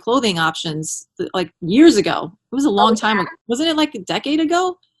completely their clothing options like years ago. It was a long time ago. Wasn't it like a decade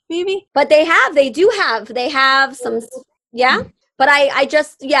ago? Maybe. But they have some, yeah. But I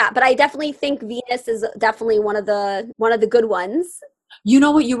definitely think Venus is definitely one of the good ones. You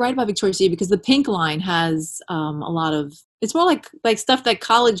know what? You're right about Victoria's Secret because the pink line has a lot of. It's more like stuff that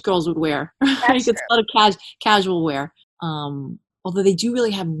college girls would wear. It's a lot of casual wear. Although they do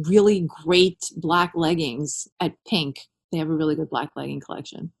really have really great black leggings at Pink. They have a really good black legging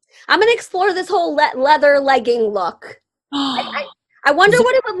collection. I'm gonna explore this whole leather legging look. I wonder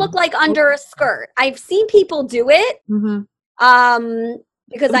what it would look like under a skirt. I've seen people do it. Mm-hmm.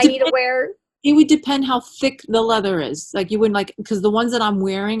 Because I need to wear. It would depend how thick the leather is. Like you wouldn't like because the ones that I'm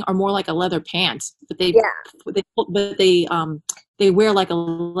wearing are more like a leather pant, but they wear like a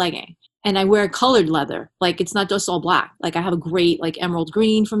legging. And I wear colored leather. Like it's not just all black. Like I have a great like emerald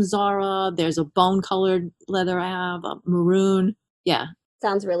green from Zara. There's a bone colored leather I have, a maroon. Yeah.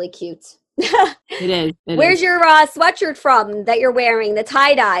 Sounds really cute. It is. Where's your sweatshirt from that you're wearing? The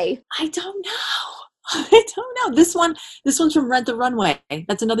tie-dye? I don't know. This one's from Rent the Runway.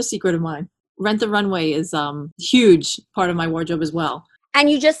 That's another secret of mine. Rent the Runway is huge part of my wardrobe as well.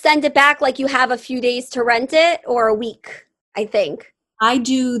 And you just send it back like you have a few days to rent it or a week, I think. I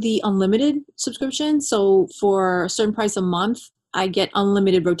do the unlimited subscription. So for a certain price a month, I get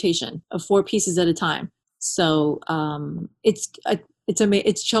unlimited rotation of 4 pieces at a time. So it's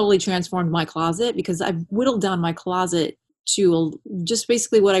totally transformed my closet because I've whittled down my closet to just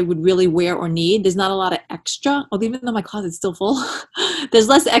basically what I would really wear or need. There's not a lot of extra, even though my closet's still full. There's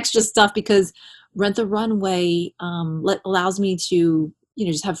less extra stuff because Rent the Runway allows me to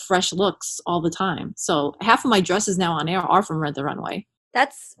just have fresh looks all the time. So half of my dresses now on air are from Rent the Runway.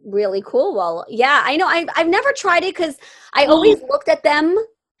 That's really cool. Well, yeah, I know. I've never tried it because I always looked at them.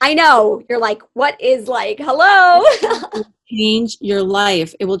 I know. You're like, what is like, hello? Change your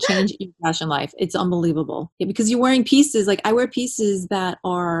life. It will change your fashion life. It's unbelievable. Yeah, because you're wearing pieces. Like I wear pieces that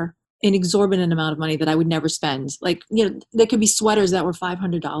are an exorbitant amount of money that I would never spend. Like, there could be sweaters that were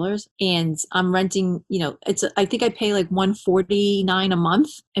 $500 and I'm renting, I think I pay like $149 a month.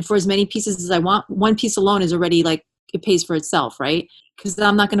 And for as many pieces as I want, one piece alone is already like, it pays for itself, right? Because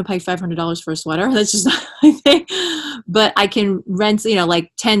I'm not going to pay $500 for a sweater. That's just not my thing. But I can rent,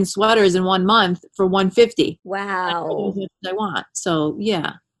 like 10 sweaters in 1 month for $150. Wow. I want. So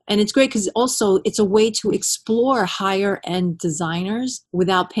yeah. And it's great because also it's a way to explore higher end designers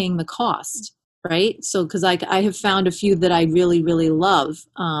without paying the cost, right? So because I have found a few that I really, really love,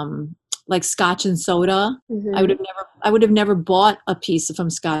 like Scotch and Soda. Mm-hmm. I would have never bought a piece from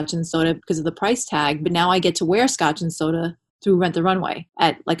Scotch and Soda because of the price tag, but now I get to wear Scotch and Soda through Rent the Runway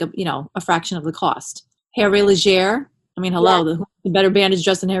at like a fraction of the cost. Hervé Leger. I mean, hello, yeah. The better band is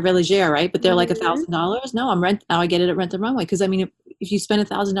dressed in Hervé Leger, right? But they're like $1,000. No, now I get it at Rent the Runway because I mean, if you spend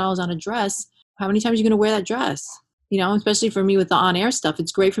 $1,000 on a dress, how many times are you going to wear that dress? especially for me with the on-air stuff.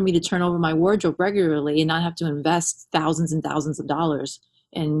 It's great for me to turn over my wardrobe regularly and not have to invest thousands and thousands of dollars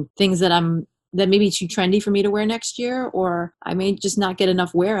in things that may be too trendy for me to wear next year, or I may just not get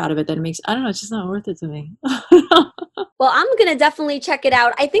enough wear out of it that it makes, I don't know, it's just not worth it to me. Well, I'm going to definitely check it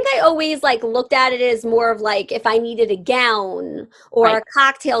out. I think I always like looked at it as more of like if I needed a gown or Right. a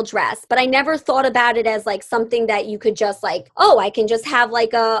cocktail dress, but I never thought about it as like something that you could just like, oh, I can just have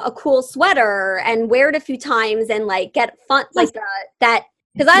like a cool sweater and wear it a few times and like get fun, like that,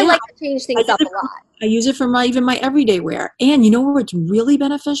 because I Yeah. like to change things up a lot. I use it for even my everyday wear. And you know where it's really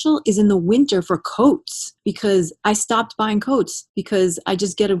beneficial is in the winter for coats, because I stopped buying coats because I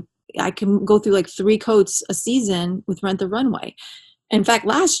can go through like 3 coats a season with Rent the Runway. In fact,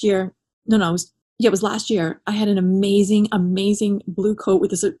 last year, it was last year, I had an amazing, amazing blue coat with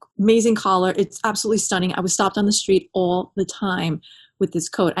this amazing collar. It's absolutely stunning. I was stopped on the street all the time with this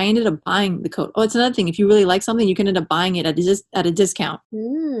coat. I ended up buying the coat. Oh, it's another thing. If you really like something, you can end up buying it at a discount.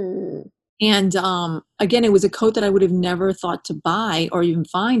 Mm. And again, it was a coat that I would have never thought to buy or even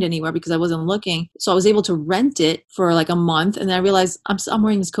find anywhere because I wasn't looking. So I was able to rent it for like a month. And then I realized I'm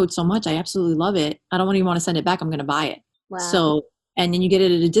wearing this coat so much. I absolutely love it. I don't even want to send it back. I'm going to buy it. Wow. So, and then you get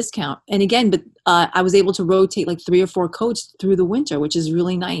it at a discount. And again, but I was able to rotate like 3 or 4 coats through the winter, which is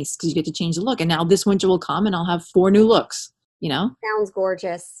really nice because you get to change the look. And now this winter will come and I'll have 4 new looks. Sounds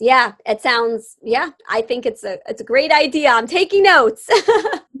gorgeous. Yeah, I think it's a great idea. I'm taking notes.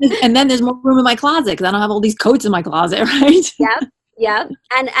 And then there's more room in my closet because I don't have all these coats in my closet, right? Yep.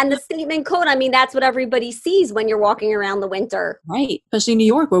 And the statement coat, I mean, that's what everybody sees when you're walking around the winter. Right. Especially in New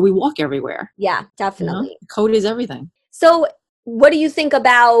York where we walk everywhere. Yeah, definitely. Coat is everything. So what do you think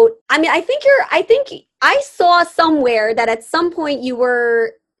about, I mean, I think I saw somewhere that at some point you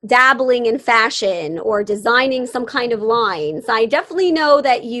were dabbling in fashion or designing some kind of line. So I definitely know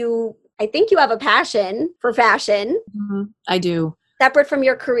that I think you have a passion for fashion. Mm-hmm. I do. Separate from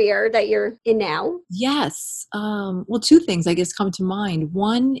your career that you're in now. Yes. Well, 2 things I guess come to mind.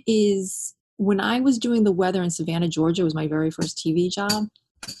 One is when I was doing the weather in Savannah, Georgia, was my very first TV job.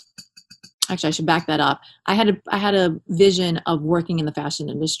 Actually, I should back that up. I had a vision of working in the fashion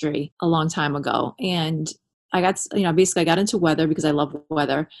industry a long time ago, and I got, basically I got into weather because I love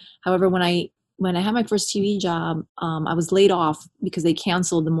weather. However, when I had my first TV job, I was laid off because they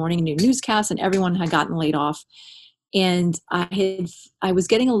canceled the morning newscast and everyone had gotten laid off. And I was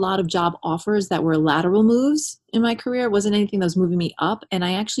getting a lot of job offers that were lateral moves in my career. It wasn't anything that was moving me up. And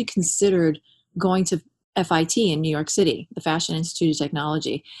I actually considered going to FIT in New York City, the Fashion Institute of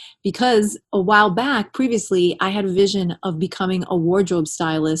Technology, because a while back, previously, I had a vision of becoming a wardrobe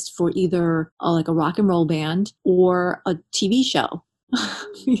stylist for either like a rock and roll band or a TV show.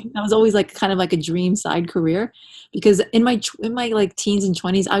 That was always like kind of like a dream side career, because in my like teens and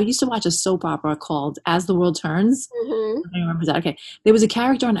 20s, I used to watch a soap opera called As the World Turns. Mm-hmm. I remember that. Okay, there was a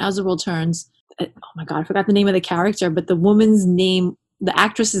character on As the World Turns. Oh my God, I forgot the name of the character, but the woman's name. The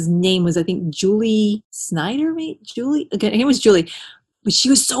actress's name was, I think, Julie Snyder, Julie. Again, it was Julie, but she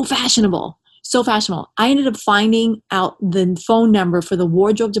was so fashionable, so fashionable. I ended up finding out the phone number for the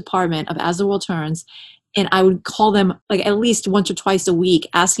wardrobe department of As the World Turns, and I would call them like at least once or twice a week,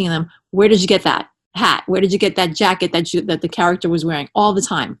 asking them, "Where did you get that hat? Where did you get that jacket that the character was wearing?" All the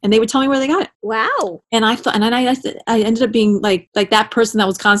time, and they would tell me where they got it. Wow. And I thought, and then I ended up being like that person that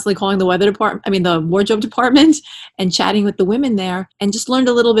was constantly calling the the wardrobe department and chatting with the women there, and just learned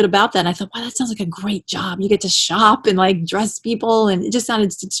a little bit about that. And I thought, wow, that sounds like a great job. You get to shop and like dress people, and it just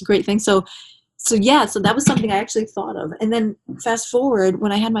sounded such a great thing. So that was something I actually thought of. And then fast forward,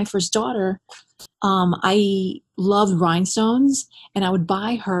 when I had my first daughter, I loved rhinestones, and I would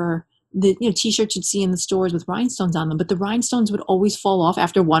buy her the t-shirts you'd see in the stores with rhinestones on them, but the rhinestones would always fall off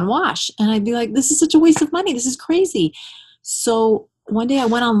after one wash, and I'd be like, this is such a waste of money, this is crazy. So one day I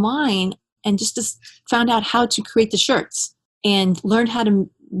went online and just found out how to create the shirts and learned how to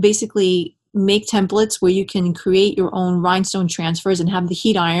basically make templates where you can create your own rhinestone transfers and have the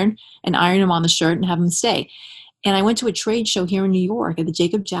heat iron and iron them on the shirt and have them stay. And I went to a trade show here in New York at the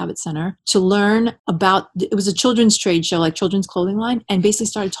Jacob Javits Center to learn about, it was a children's trade show, like children's clothing line, and basically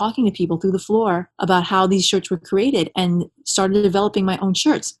started talking to people through the floor about how these shirts were created and started developing my own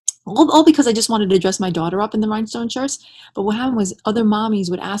shirts. All because I just wanted to dress my daughter up in the rhinestone shirts. But what happened was other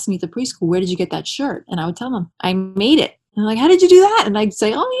mommies would ask me at the preschool, where did you get that shirt? And I would tell them, I made it. And I'm like, how did you do that? And I'd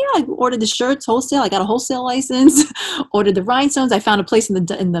say, oh yeah, I ordered the shirts wholesale. I got a wholesale license, ordered the rhinestones. I found a place in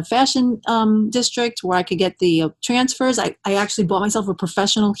the fashion district where I could get the transfers. I actually bought myself a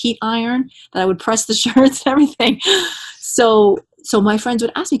professional heat iron that I would press the shirts and everything. So my friends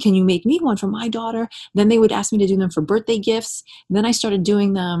would ask me, can you make me one for my daughter? Then they would ask me to do them for birthday gifts. And then I started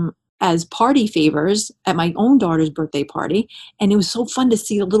doing them as party favors at my own daughter's birthday party. And it was so fun to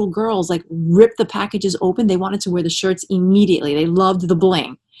see the little girls like rip the packages open. They wanted to wear the shirts immediately. They loved the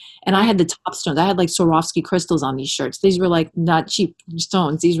bling. And I had the top stones. I had like Swarovski crystals on these shirts. These were like not cheap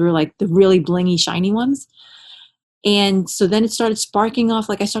stones. These were like the really blingy, shiny ones. And so then it started sparking off.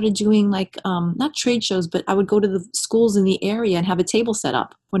 Like I started doing like, not trade shows, but I would go to the schools in the area and have a table set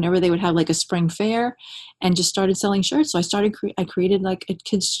up whenever they would have like a spring fair, and just started selling shirts. So I created like a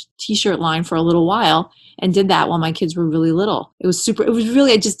kids t-shirt line for a little while and did that while my kids were really little. It was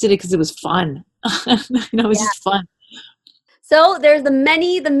really, I just did it because it was fun. It was just fun. So there's the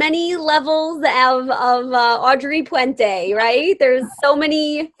many levels of Audrey Puente, right? There's so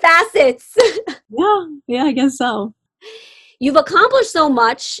many facets. Yeah, I guess so. You've accomplished so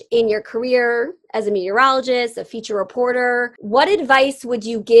much in your career as a meteorologist, a feature reporter. What advice would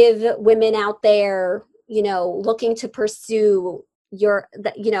you give women out there, looking to pursue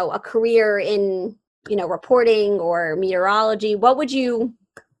a career in, reporting or meteorology? What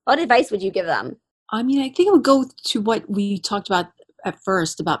advice would you give them? I mean, I think it would go to what we talked about at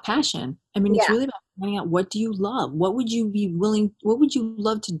first about passion. I mean, it's really about finding out, what do you love? What would you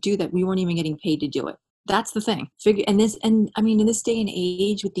love to do that we weren't even getting paid to do it? That's the thing. In this day and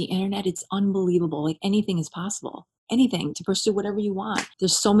age with the internet, it's unbelievable. Like anything is possible. Anything to pursue whatever you want.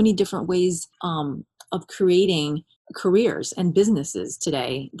 There's so many different ways of creating careers and businesses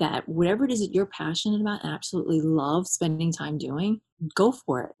today that whatever it is that you're passionate about and absolutely love spending time doing, go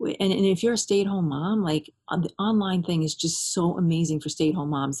for it. And if you're a stay-at-home mom, like the online thing is just so amazing for stay-at-home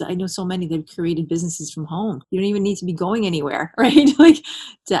moms. I know so many that have created businesses from home. You don't even need to be going anywhere, right? Like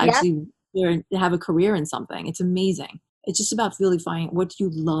to actually have a career in something. It's amazing. It's just about really finding, what do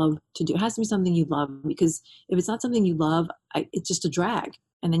you love to do? It has to be something you love, because if it's not something you love, it's just a drag.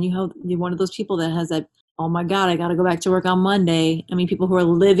 And then you're one of those people that has that, oh my God, I got to go back to work on Monday. I mean, people who are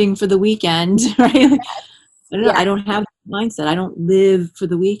living for the weekend, right? Like, I don't know. I don't have that mindset. I don't live for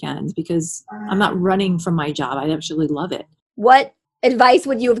the weekend because I'm not running from my job. I actually love it. What advice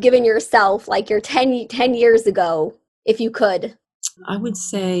would you have given yourself, like your 10 years ago, if you could? I would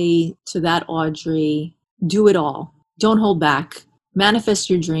say to that Audrey, do it all. Don't hold back. Manifest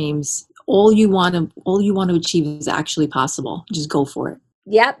your dreams. All you want to achieve is actually possible. Just go for it.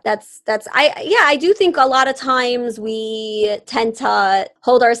 Yep, I do think a lot of times we tend to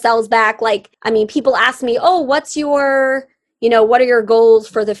hold ourselves back. Like, I mean, people ask me, oh, what are your goals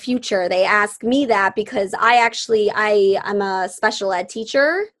for the future? They ask me that because I'm a special ed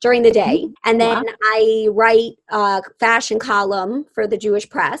teacher during the day. And then I write a fashion column for the Jewish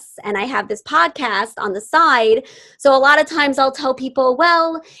Press, and I have this podcast on the side. So a lot of times I'll tell people,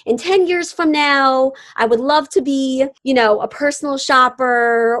 well, in 10 years from now, I would love to be, a personal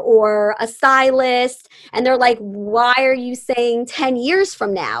shopper or a stylist. And they're like, why are you saying 10 years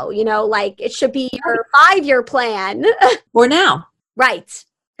from now? Like it should be your 5-year plan. Or now. Right.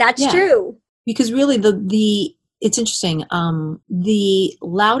 That's true. Because really it's interesting. The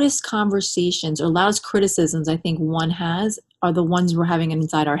loudest conversations or loudest criticisms I think one has are the ones we're having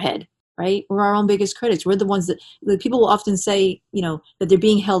inside our head, right? We're our own biggest critics. We're the ones that people will often say, that they're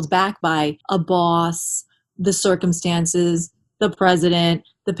being held back by a boss, the circumstances, the president,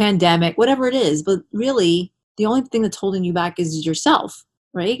 the pandemic, whatever it is. But really, the only thing that's holding you back is yourself.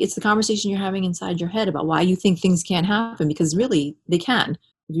 Right? It's the conversation you're having inside your head about why you think things can't happen, because really they can.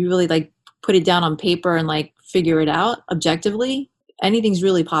 If you really put it down on paper and figure it out objectively, anything's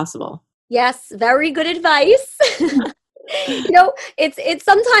really possible. Yes. Very good advice. It's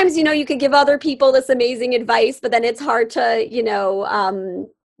sometimes, you could give other people this amazing advice, but then it's hard to,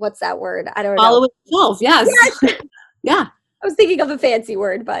 what's that word? I don't know. Follow itself. Yes. Yeah. I was thinking of a fancy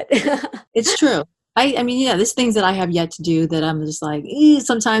word, but it's true. I mean, there's things that I have yet to do that I'm just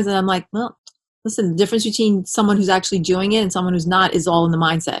sometimes that I'm like, well, listen, the difference between someone who's actually doing it and someone who's not is all in the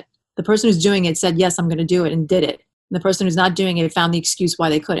mindset. The person who's doing it said, yes, I'm going to do it, and did it. And the person who's not doing it found the excuse why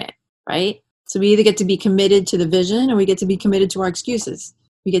they couldn't, right? So we either get to be committed to the vision or we get to be committed to our excuses.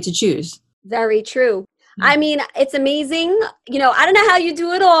 We get to choose. Very true. I mean, it's amazing. I don't know how you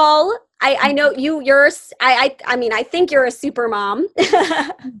do it all. I know I think you're a super mom.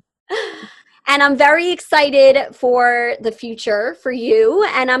 And I'm very excited for the future for you.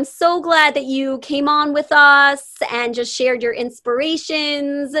 And I'm so glad that you came on with us and just shared your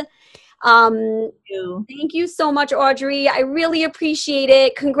inspirations. Thank you so much, Audrey. I really appreciate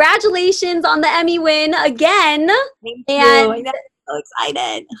it. Congratulations on the Emmy win again. Thank you. I'm so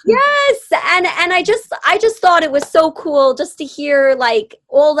excited. Yes. And I just thought it was so cool just to hear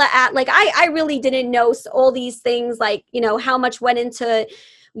all the I really didn't know all these things, how much went into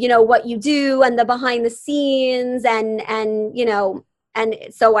what you do and the behind the scenes and And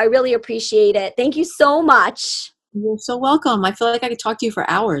so I really appreciate it. Thank you so much. You're so welcome. I feel like I could talk to you for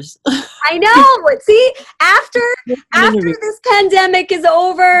hours. I know. See, after Interview. this pandemic is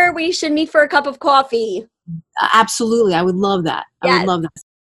over, we should meet for a cup of coffee. Absolutely. I would love that. Yes. I would love that.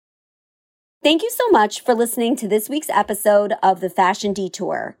 Thank you so much for listening to this week's episode of the Fashion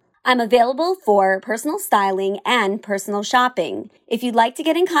Detour. I'm available for personal styling and personal shopping. If you'd like to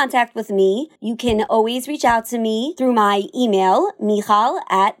get in contact with me, you can always reach out to me through my email,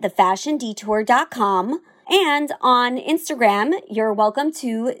 michal@thefashiondetour.com. And on Instagram, you're welcome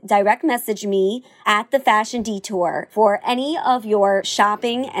to direct message me at The Fashion Detour for any of your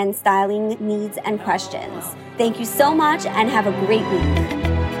shopping and styling needs and questions. Thank you so much and have a great week.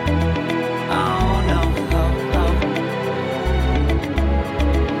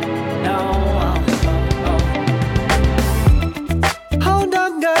 Hold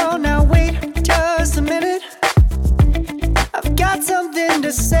on, girl, now wait just a minute. I've got something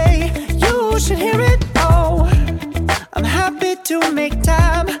to say, you should hear it. Oh, I'm happy to make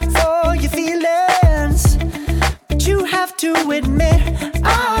time for your feelings, but you have to admit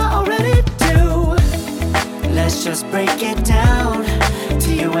I already do. Let's just break it down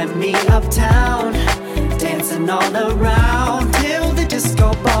to you and me uptown, dancing all around till the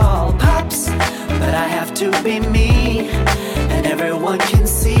disco ball pops. But I have to be me, and everyone can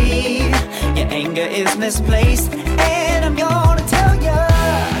see your anger is misplaced. And I'm gonna tell ya,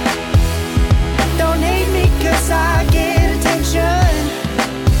 don't hate me 'cause I get attention.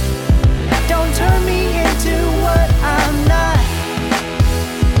 Don't turn me into what I'm not.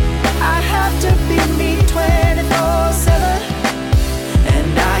 I have to be me 24/7,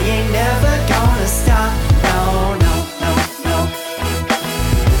 and I ain't never gonna stop. No, no, no, no.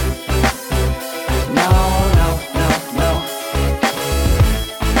 No, no, no, no.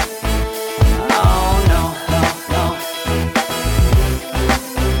 Oh, no, no, no.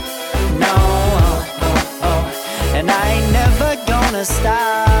 No, oh, oh, oh. And I ain't never gonna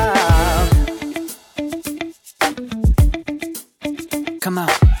stop. Come on.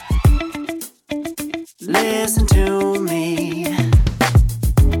 Listen to me.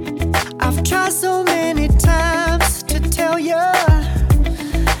 I've tried so many times to tell you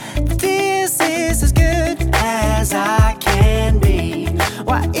this is as good as I can be.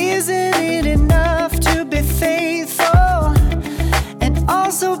 Why isn't it enough to be faithful and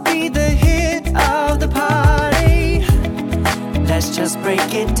also be the hit of the party? Let's just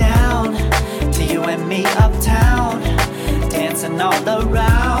break it down to you and me uptown, dancing all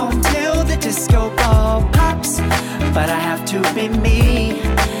around till the disco ball pops. But I have to be me,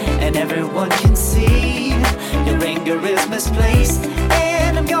 and everyone can see your anger is misplaced.